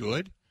think it's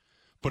good.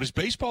 But is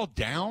baseball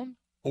down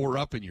or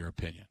up in your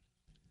opinion?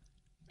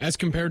 As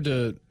compared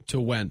to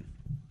when?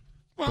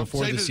 Well,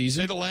 before the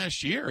season? Say the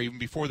last year, even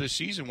before this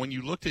season, when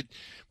you looked at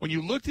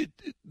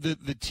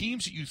the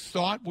teams that you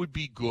thought would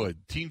be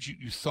good, teams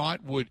you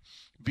thought would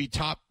be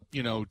top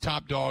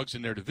dogs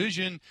in their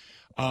division,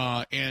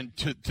 and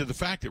to the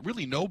fact that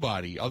really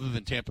nobody other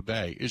than Tampa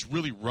Bay is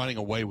really running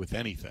away with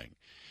anything.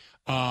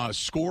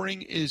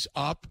 Scoring is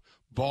up.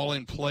 Ball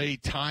in play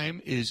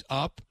time is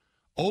up.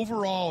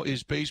 Overall,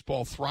 is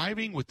baseball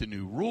thriving with the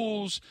new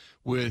rules?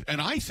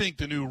 And I think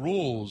the new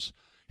rules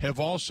have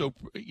also,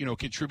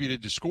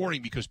 contributed to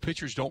scoring because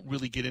pitchers don't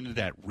really get into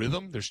that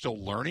rhythm. They're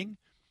still learning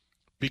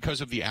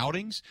because of the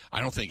outings. I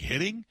don't think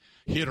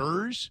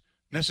hitters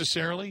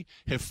necessarily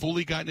have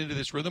fully gotten into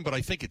this rhythm, but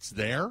I think it's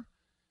there.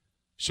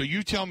 So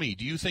you tell me,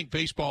 do you think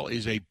baseball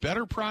is a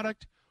better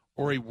product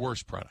or a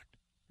worse product?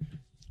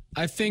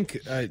 I think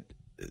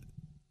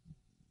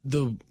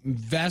the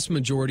vast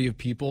majority of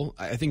people,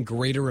 I think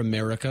greater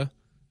America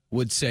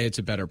would say it's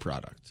a better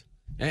product.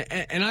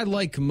 And I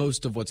like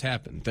most of what's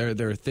happened.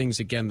 There are things,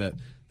 again, that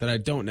I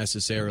don't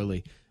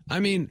necessarily. I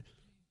mean,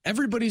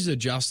 everybody's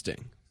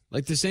adjusting.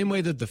 Like the same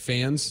way that the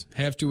fans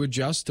have to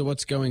adjust to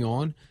what's going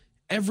on,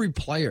 every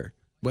player,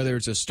 whether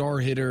it's a star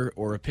hitter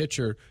or a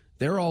pitcher,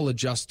 they're all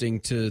adjusting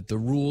to the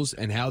rules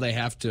and how they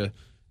have to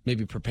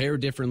maybe prepare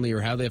differently or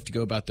how they have to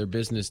go about their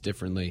business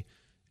differently.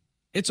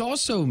 It's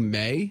also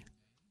May,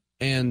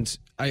 and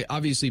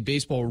obviously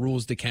baseball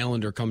rules the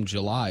calendar come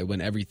July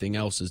when everything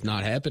else is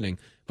not happening.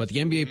 But the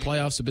NBA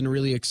playoffs have been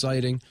really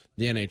exciting.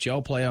 The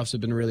NHL playoffs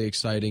have been really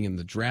exciting, and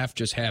the draft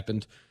just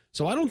happened.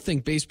 So I don't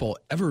think baseball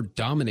ever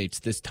dominates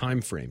this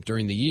time frame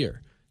during the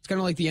year. It's kind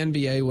of like the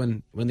NBA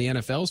when the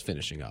NFL is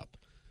finishing up.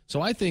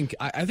 So I think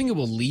it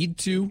will lead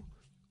to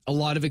a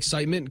lot of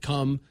excitement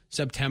come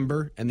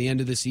September and the end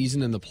of the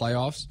season and the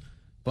playoffs.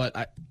 But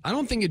I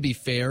don't think it'd be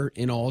fair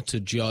in all to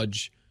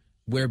judge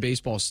where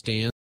baseball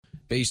stands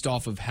based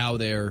off of how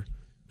they're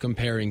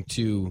comparing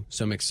to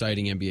some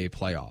exciting NBA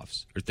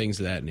playoffs or things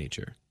of that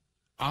nature.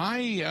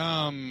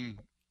 I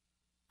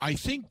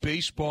think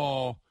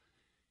baseball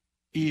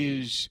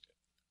is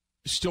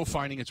still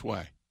finding its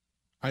way.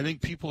 I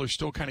think people are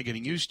still kind of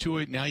getting used to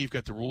it. Now you've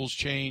got the rules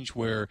change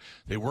where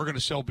they were going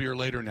to sell beer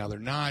later. Now they're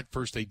not.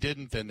 First they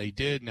didn't, then they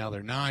did. Now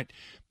they're not.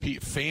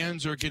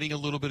 Fans are getting a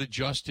little bit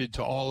adjusted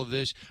to all of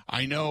this.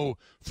 I know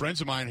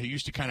friends of mine who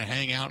used to kind of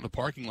hang out in the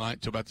parking lot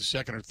until about the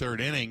second or third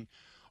inning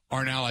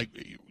are now like,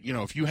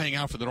 if you hang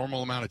out for the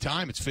normal amount of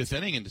time, it's fifth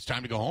inning and it's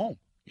time to go home.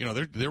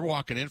 They're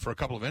walking in for a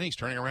couple of innings,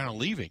 turning around and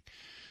leaving.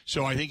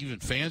 So I think even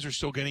fans are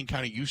still getting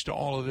kind of used to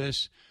all of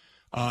this.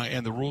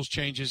 And the rules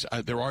changes.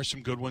 There are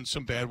some good ones,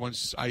 some bad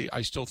ones.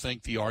 I still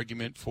think the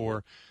argument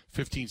for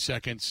 15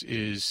 seconds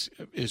is,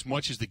 as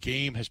much as the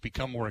game has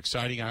become more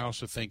exciting, I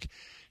also think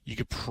you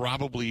could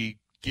probably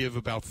give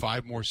about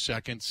 5 more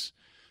seconds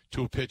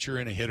to a pitcher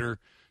and a hitter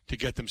to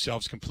get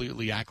themselves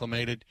completely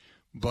acclimated.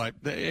 But,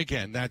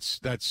 again,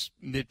 that's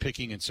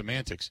nitpicking and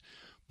semantics.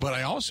 But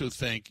I also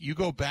think you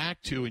go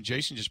back to, and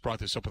Jason just brought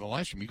this up in the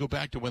live stream, you go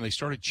back to when they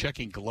started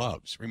checking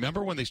gloves.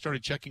 Remember when they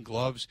started checking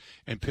gloves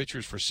and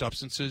pitchers for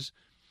substances?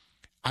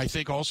 I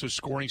think also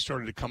scoring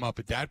started to come up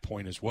at that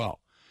point as well,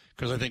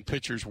 because I think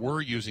pitchers were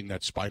using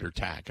that spider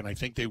tack, and I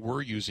think they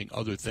were using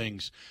other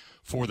things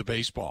for the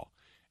baseball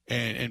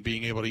and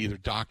being able to either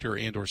doctor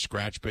and or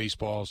scratch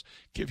baseballs,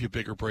 give you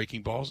bigger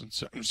breaking balls, and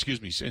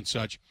and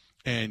such.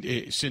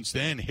 And since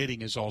then,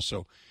 hitting has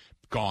also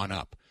gone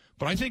up.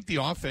 But I think the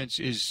offense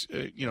is,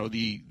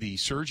 the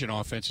surge in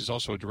offense is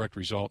also a direct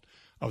result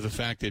of the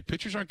fact that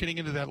pitchers aren't getting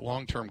into that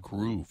long-term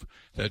groove,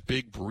 that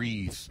big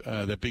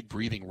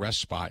breathing rest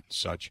spot and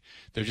such.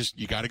 They're just,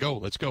 you got to go,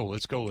 let's go.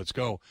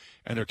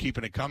 And they're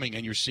keeping it coming,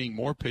 and you're seeing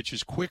more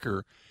pitches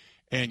quicker,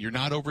 and you're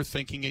not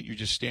overthinking it. You're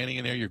just standing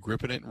in there, you're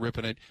gripping it and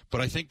ripping it.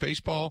 But I think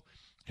baseball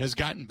has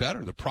gotten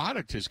better. The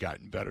product has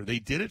gotten better. They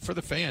did it for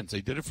the fans.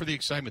 They did it for the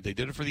excitement. They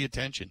did it for the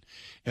attention.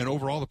 And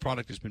overall, the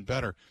product has been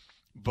better.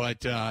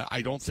 But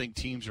I don't think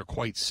teams are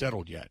quite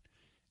settled yet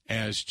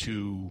as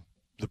to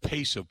the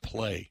pace of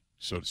play,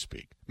 so to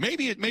speak.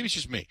 Maybe it's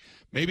just me.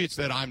 Maybe it's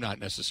that I'm not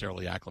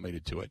necessarily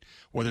acclimated to it.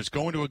 Whether it's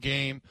going to a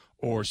game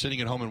or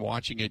sitting at home and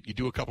watching it, you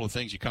do a couple of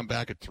things. You come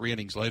back at 3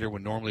 innings later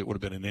when normally it would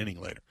have been an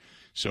inning later.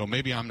 So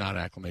maybe I'm not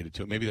acclimated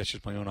to it. Maybe that's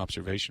just my own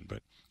observation.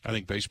 But I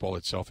think baseball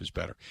itself is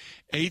better.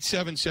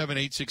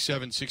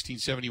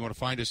 877-867-1670. You want to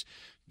find us?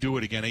 Do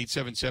it again.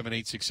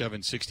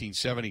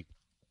 877-867-1670.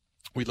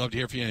 We'd love to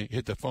hear from you.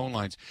 Hit the phone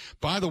lines.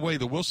 By the way,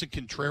 the Wilson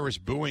Contreras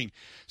booing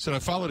said, I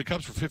followed the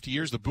Cubs for 50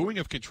 years. The booing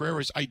of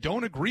Contreras I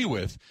don't agree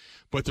with,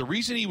 but the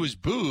reason he was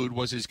booed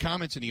was his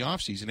comments in the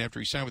offseason after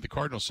he signed with the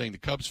Cardinals saying the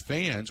Cubs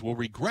fans will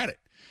regret it.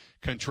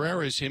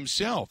 Contreras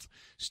himself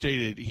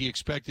stated he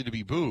expected to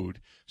be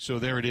booed. So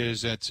there it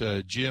is. That's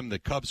Jim, the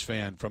Cubs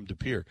fan from De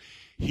Pere.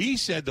 He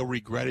said they'll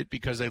regret it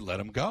because they let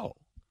him go.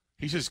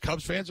 He says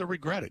Cubs fans will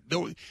regret it.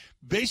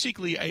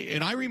 Basically,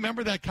 and I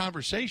remember that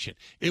conversation.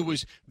 It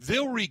was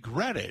they'll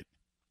regret it,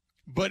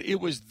 but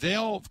it was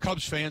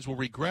Cubs fans will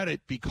regret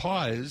it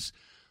because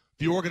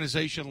the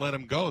organization let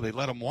him go. They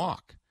let him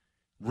walk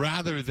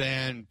rather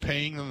than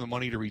paying them the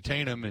money to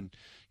retain him and,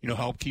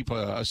 help keep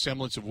a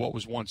semblance of what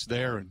was once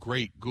there and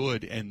great,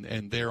 good,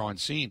 and there on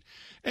scene.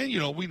 And,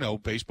 we know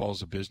baseball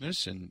is a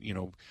business, and,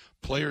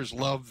 players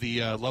love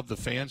the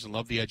fans and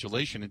love the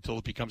adulation until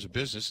it becomes a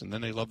business, and then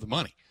they love the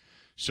money.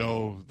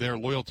 So their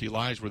loyalty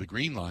lies where the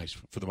green lies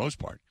for the most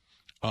part.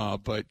 I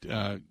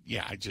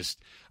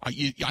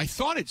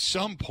thought at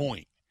some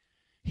point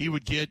he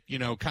would get,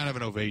 kind of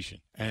an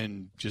ovation,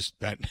 and just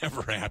that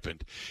never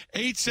happened.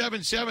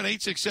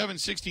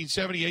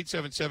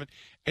 877-867-1670,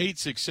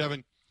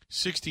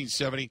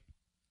 877-867-1670.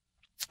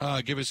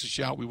 Give us a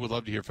shout. We would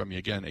love to hear from you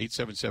again.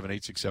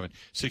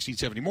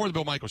 877-867-1670. More of the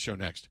Bill Michaels Show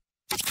next.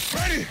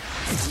 Ready?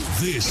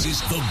 This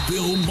is the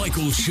Bill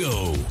Michaels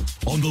Show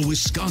on the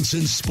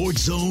Wisconsin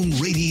Sports Zone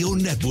Radio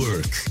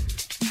Network.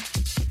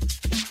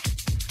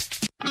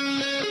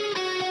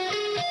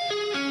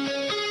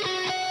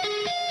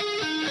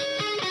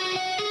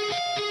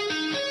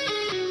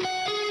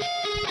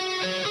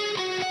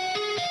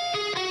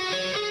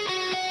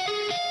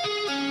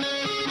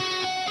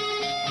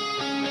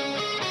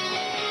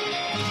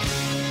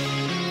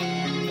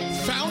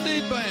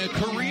 Founded by a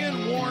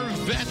Korean War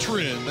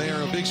veteran, they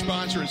are a big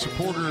sponsor and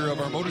supporter of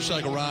our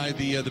motorcycle ride,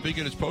 the Big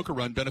Units Poker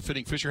Run,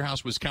 benefiting Fisher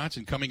House,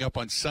 Wisconsin, coming up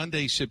on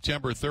Sunday,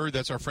 September 3rd.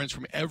 That's our friends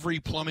from Every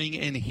Plumbing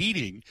and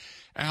Heating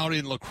out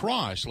in La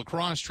Crosse,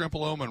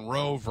 Trempealeau,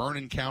 Monroe,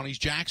 Vernon counties,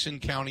 Jackson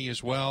County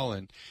as well.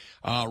 And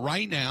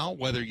right now,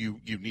 whether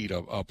you need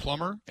a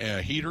plumber,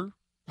 a heater,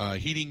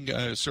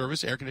 heating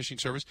service, air conditioning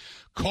service,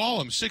 call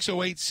them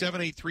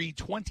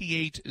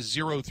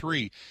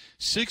 608-783-2803,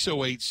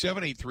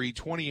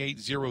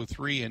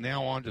 608-783-2803, and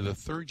now on to the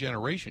third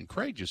generation.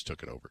 Craig just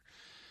took it over.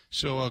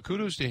 So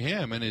kudos to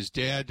him, and his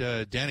dad,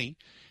 Denny,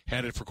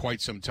 had it for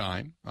quite some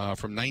time,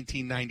 from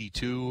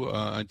 1992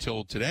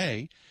 until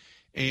today.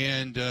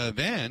 And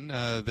then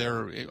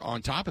they're,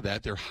 on top of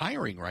that, they're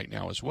hiring right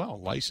now as well,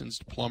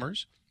 licensed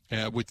plumbers.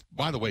 With,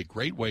 by the way,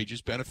 great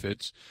wages,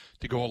 benefits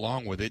to go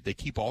along with it. They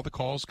keep all the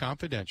calls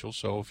confidential,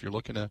 so if you're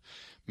looking to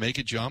make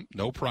a jump,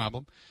 no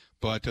problem.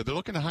 But they're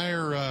looking to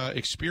hire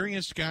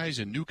experienced guys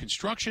in new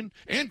construction,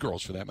 and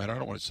girls for that matter. I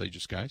don't want to say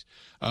just guys.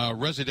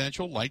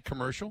 Residential, light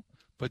commercial.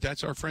 But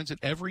that's our friends at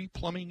Every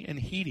Plumbing and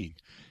Heating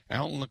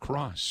out in La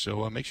Crosse.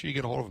 So make sure you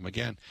get a hold of them.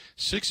 Again,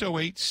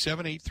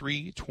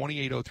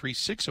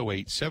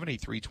 608-783-2803,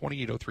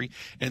 608-783-2803.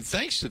 And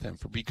thanks to them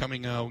for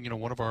becoming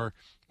one of our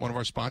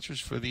sponsors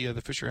for the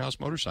Fisher House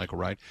motorcycle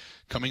ride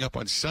coming up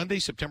on Sunday,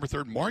 September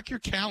 3rd. Mark your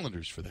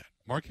calendars for that.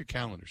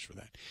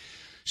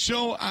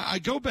 So I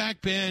go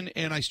back, Ben,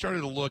 and I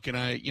started to look, and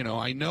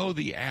I know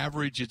the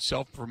average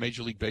itself for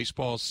Major League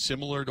Baseball is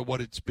similar to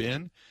what it's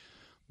been,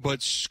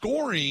 but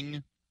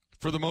scoring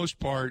for the most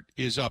part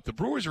is up. The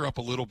Brewers are up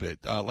a little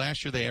bit.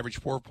 Last year they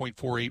averaged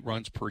 4.48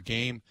 runs per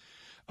game.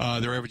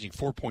 They're averaging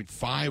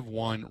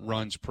 4.51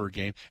 runs per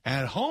game.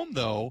 At home,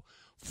 though,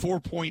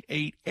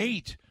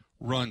 4.88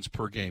 runs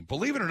per game.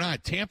 Believe it or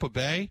not, Tampa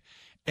Bay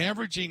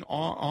averaging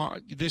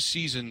this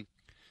season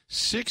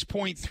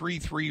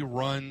 6.33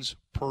 runs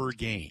per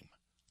game.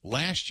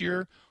 Last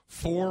year,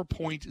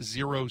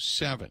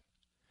 4.07.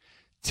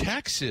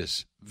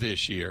 Texas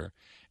this year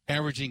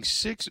averaging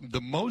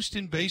the most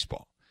in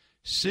baseball,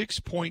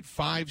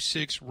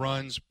 6.56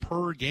 runs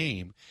per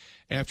game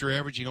after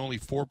averaging only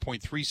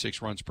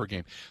 4.36 runs per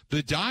game.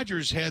 The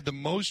Dodgers had the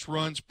most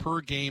runs per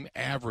game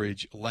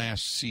average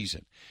last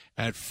season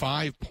at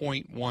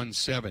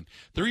 5.17.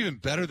 They're even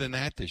better than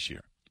that this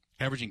year,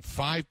 averaging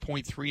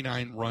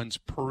 5.39 runs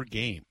per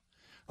game.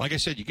 Like I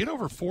said, you get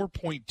over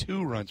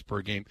 4.2 runs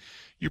per game,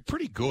 you're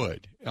pretty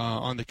good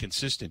on the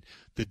consistent.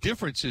 The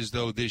difference is,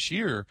 though, this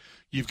year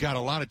you've got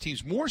a lot of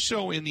teams, more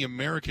so in the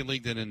American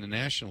League than in the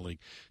National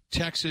League.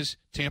 Texas,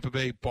 Tampa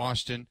Bay,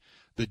 Boston,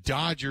 the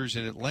Dodgers,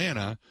 and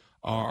Atlanta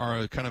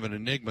are kind of an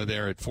enigma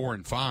there at 4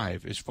 and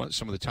 5 is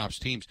some of the top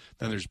teams.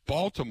 Then there's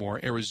Baltimore,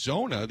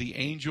 Arizona, the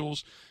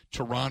Angels,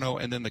 Toronto,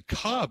 and then the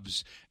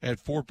Cubs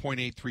at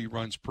 4.83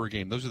 runs per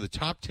game. Those are the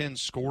top 10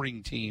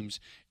 scoring teams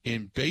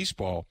in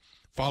baseball,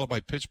 followed by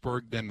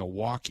Pittsburgh, then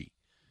Milwaukee.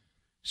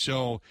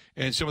 So,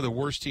 and some of the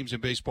worst teams in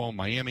baseball,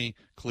 Miami,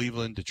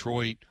 Cleveland,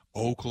 Detroit,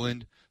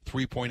 Oakland,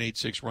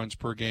 3.86 runs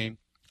per game.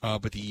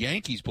 But the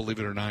Yankees, believe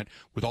it or not,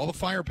 with all the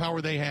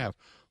firepower they have,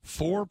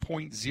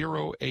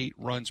 4.08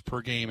 runs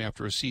per game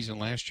after a season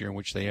last year in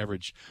which they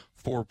averaged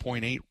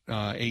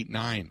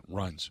 4.89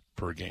 runs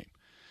per game.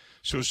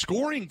 So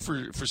scoring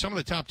for some of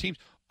the top teams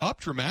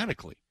up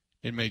dramatically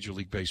in Major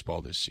League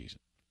Baseball this season.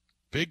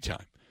 Big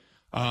time.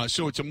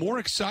 So it's a more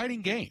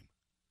exciting game.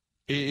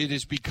 It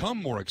has become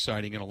more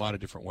exciting in a lot of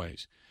different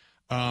ways.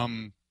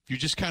 You're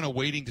just kind of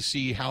waiting to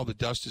see how the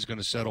dust is going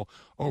to settle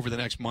over the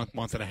next month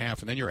and a half,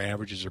 and then your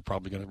averages are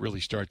probably going to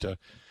really start to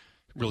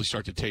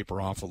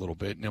taper off a little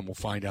bit, and then we'll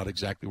find out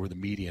exactly where the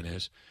median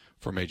is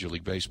for Major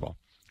League Baseball.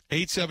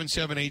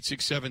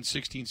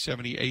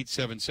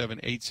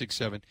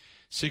 877-867-1670,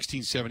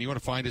 877-867-1670. You want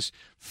to find us,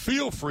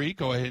 feel free.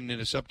 Go ahead and hit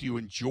us up. Do you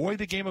enjoy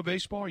the game of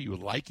baseball? Are you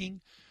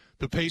liking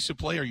the pace of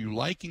play? Are you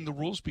liking the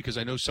rules? Because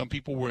I know some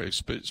people were,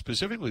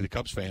 specifically the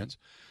Cubs fans,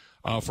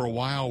 for a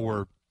while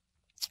were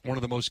one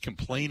of the most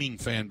complaining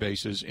fan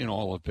bases in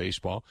all of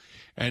baseball.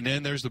 And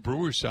then there's the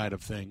Brewers side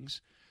of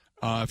things.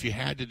 If you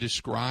had to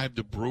describe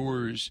the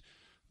Brewers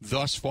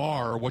thus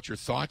far, or what your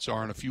thoughts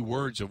are in a few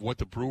words of what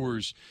the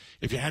Brewers,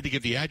 if you had to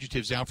give the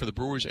adjectives out for the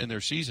Brewers and their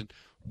season,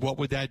 what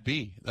would that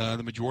be?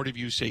 The majority of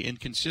you say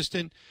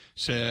inconsistent.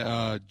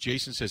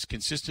 Jason says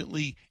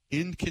consistently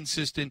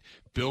inconsistent.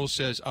 Bill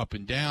says up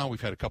and down.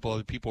 We've had a couple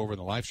other people over in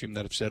the live stream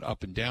that have said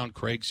up and down.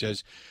 Craig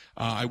says,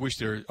 I wish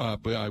their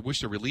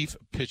relief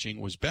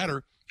pitching was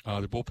better.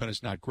 The bullpen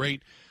is not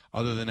great.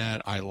 Other than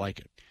that, I like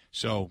it.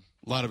 So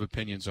a lot of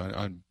opinions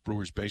on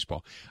Brewers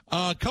baseball.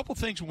 A couple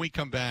things when we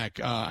come back.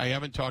 I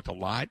haven't talked a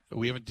lot.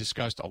 We haven't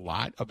discussed a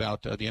lot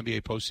about the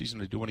NBA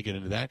postseason. I do want to get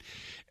into that.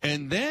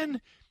 And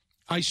then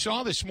I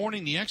saw this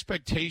morning the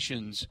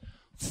expectations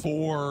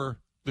for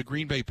the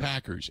Green Bay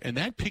Packers, and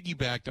that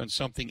piggybacked on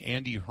something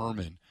Andy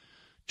Herman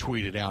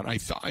tweeted out. I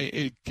thought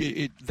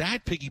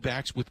that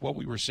piggybacks with what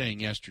we were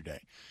saying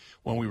yesterday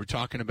when we were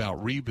talking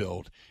about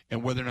rebuild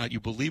and whether or not you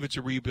believe it's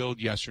a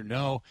rebuild, yes or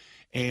no,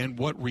 and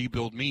what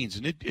rebuild means.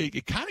 And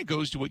it kind of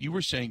goes to what you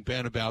were saying,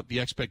 Ben, about the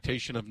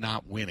expectation of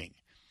not winning.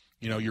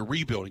 You know, you're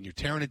rebuilding, you're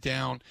tearing it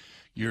down.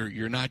 You're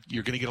going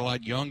to get a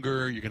lot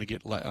younger. You're going to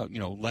get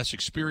less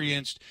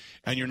experienced,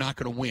 and you're not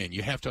going to win.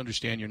 You have to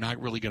understand you're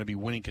not really going to be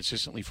winning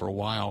consistently for a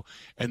while,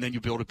 and then you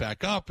build it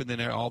back up, and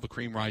then all the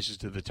cream rises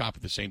to the top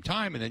at the same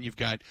time, and then you've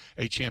got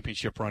a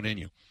championship run in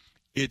you.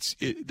 There's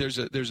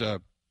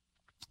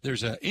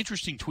an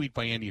interesting tweet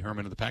by Andy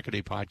Herman of the Pack a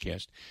Day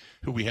podcast,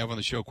 who we have on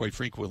the show quite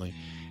frequently,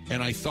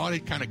 and I thought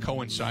it kind of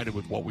coincided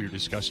with what we were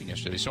discussing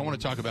yesterday. So I want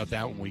to talk about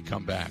that when we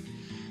come back.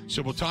 So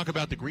we'll talk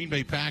about the Green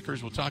Bay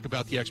Packers. We'll talk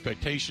about the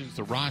expectations,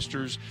 the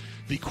rosters,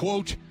 the,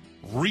 quote,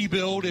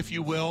 rebuild, if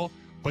you will.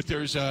 But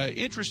there's an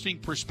interesting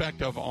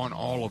perspective on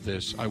all of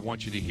this I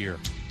want you to hear.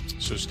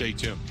 So stay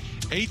tuned.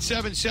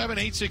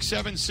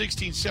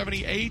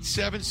 877-867-1670,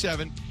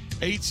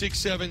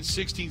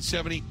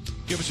 877-867-1670.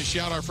 Give us a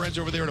shout. Our friends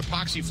over there at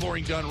Epoxy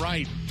Flooring Done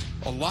Right.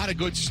 A lot of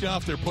good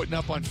stuff they're putting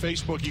up on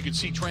Facebook. You can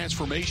see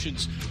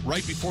transformations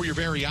right before your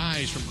very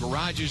eyes, from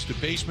garages to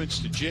basements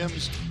to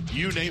gyms,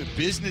 you name it,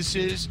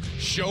 businesses,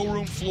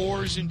 showroom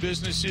floors in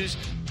businesses,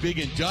 big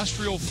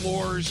industrial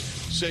floors,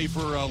 say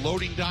for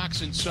loading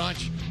docks and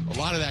such. A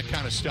lot of that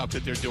kind of stuff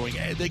that they're doing.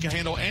 They can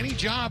handle any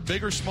job,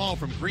 big or small,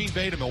 from Green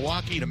Bay to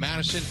Milwaukee to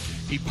Madison.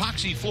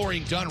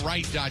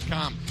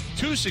 EpoxyFlooringDoneRight.com.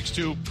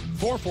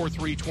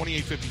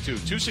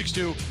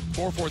 262-443-2852.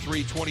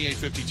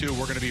 262-443-2852.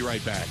 We're going to be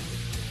right back.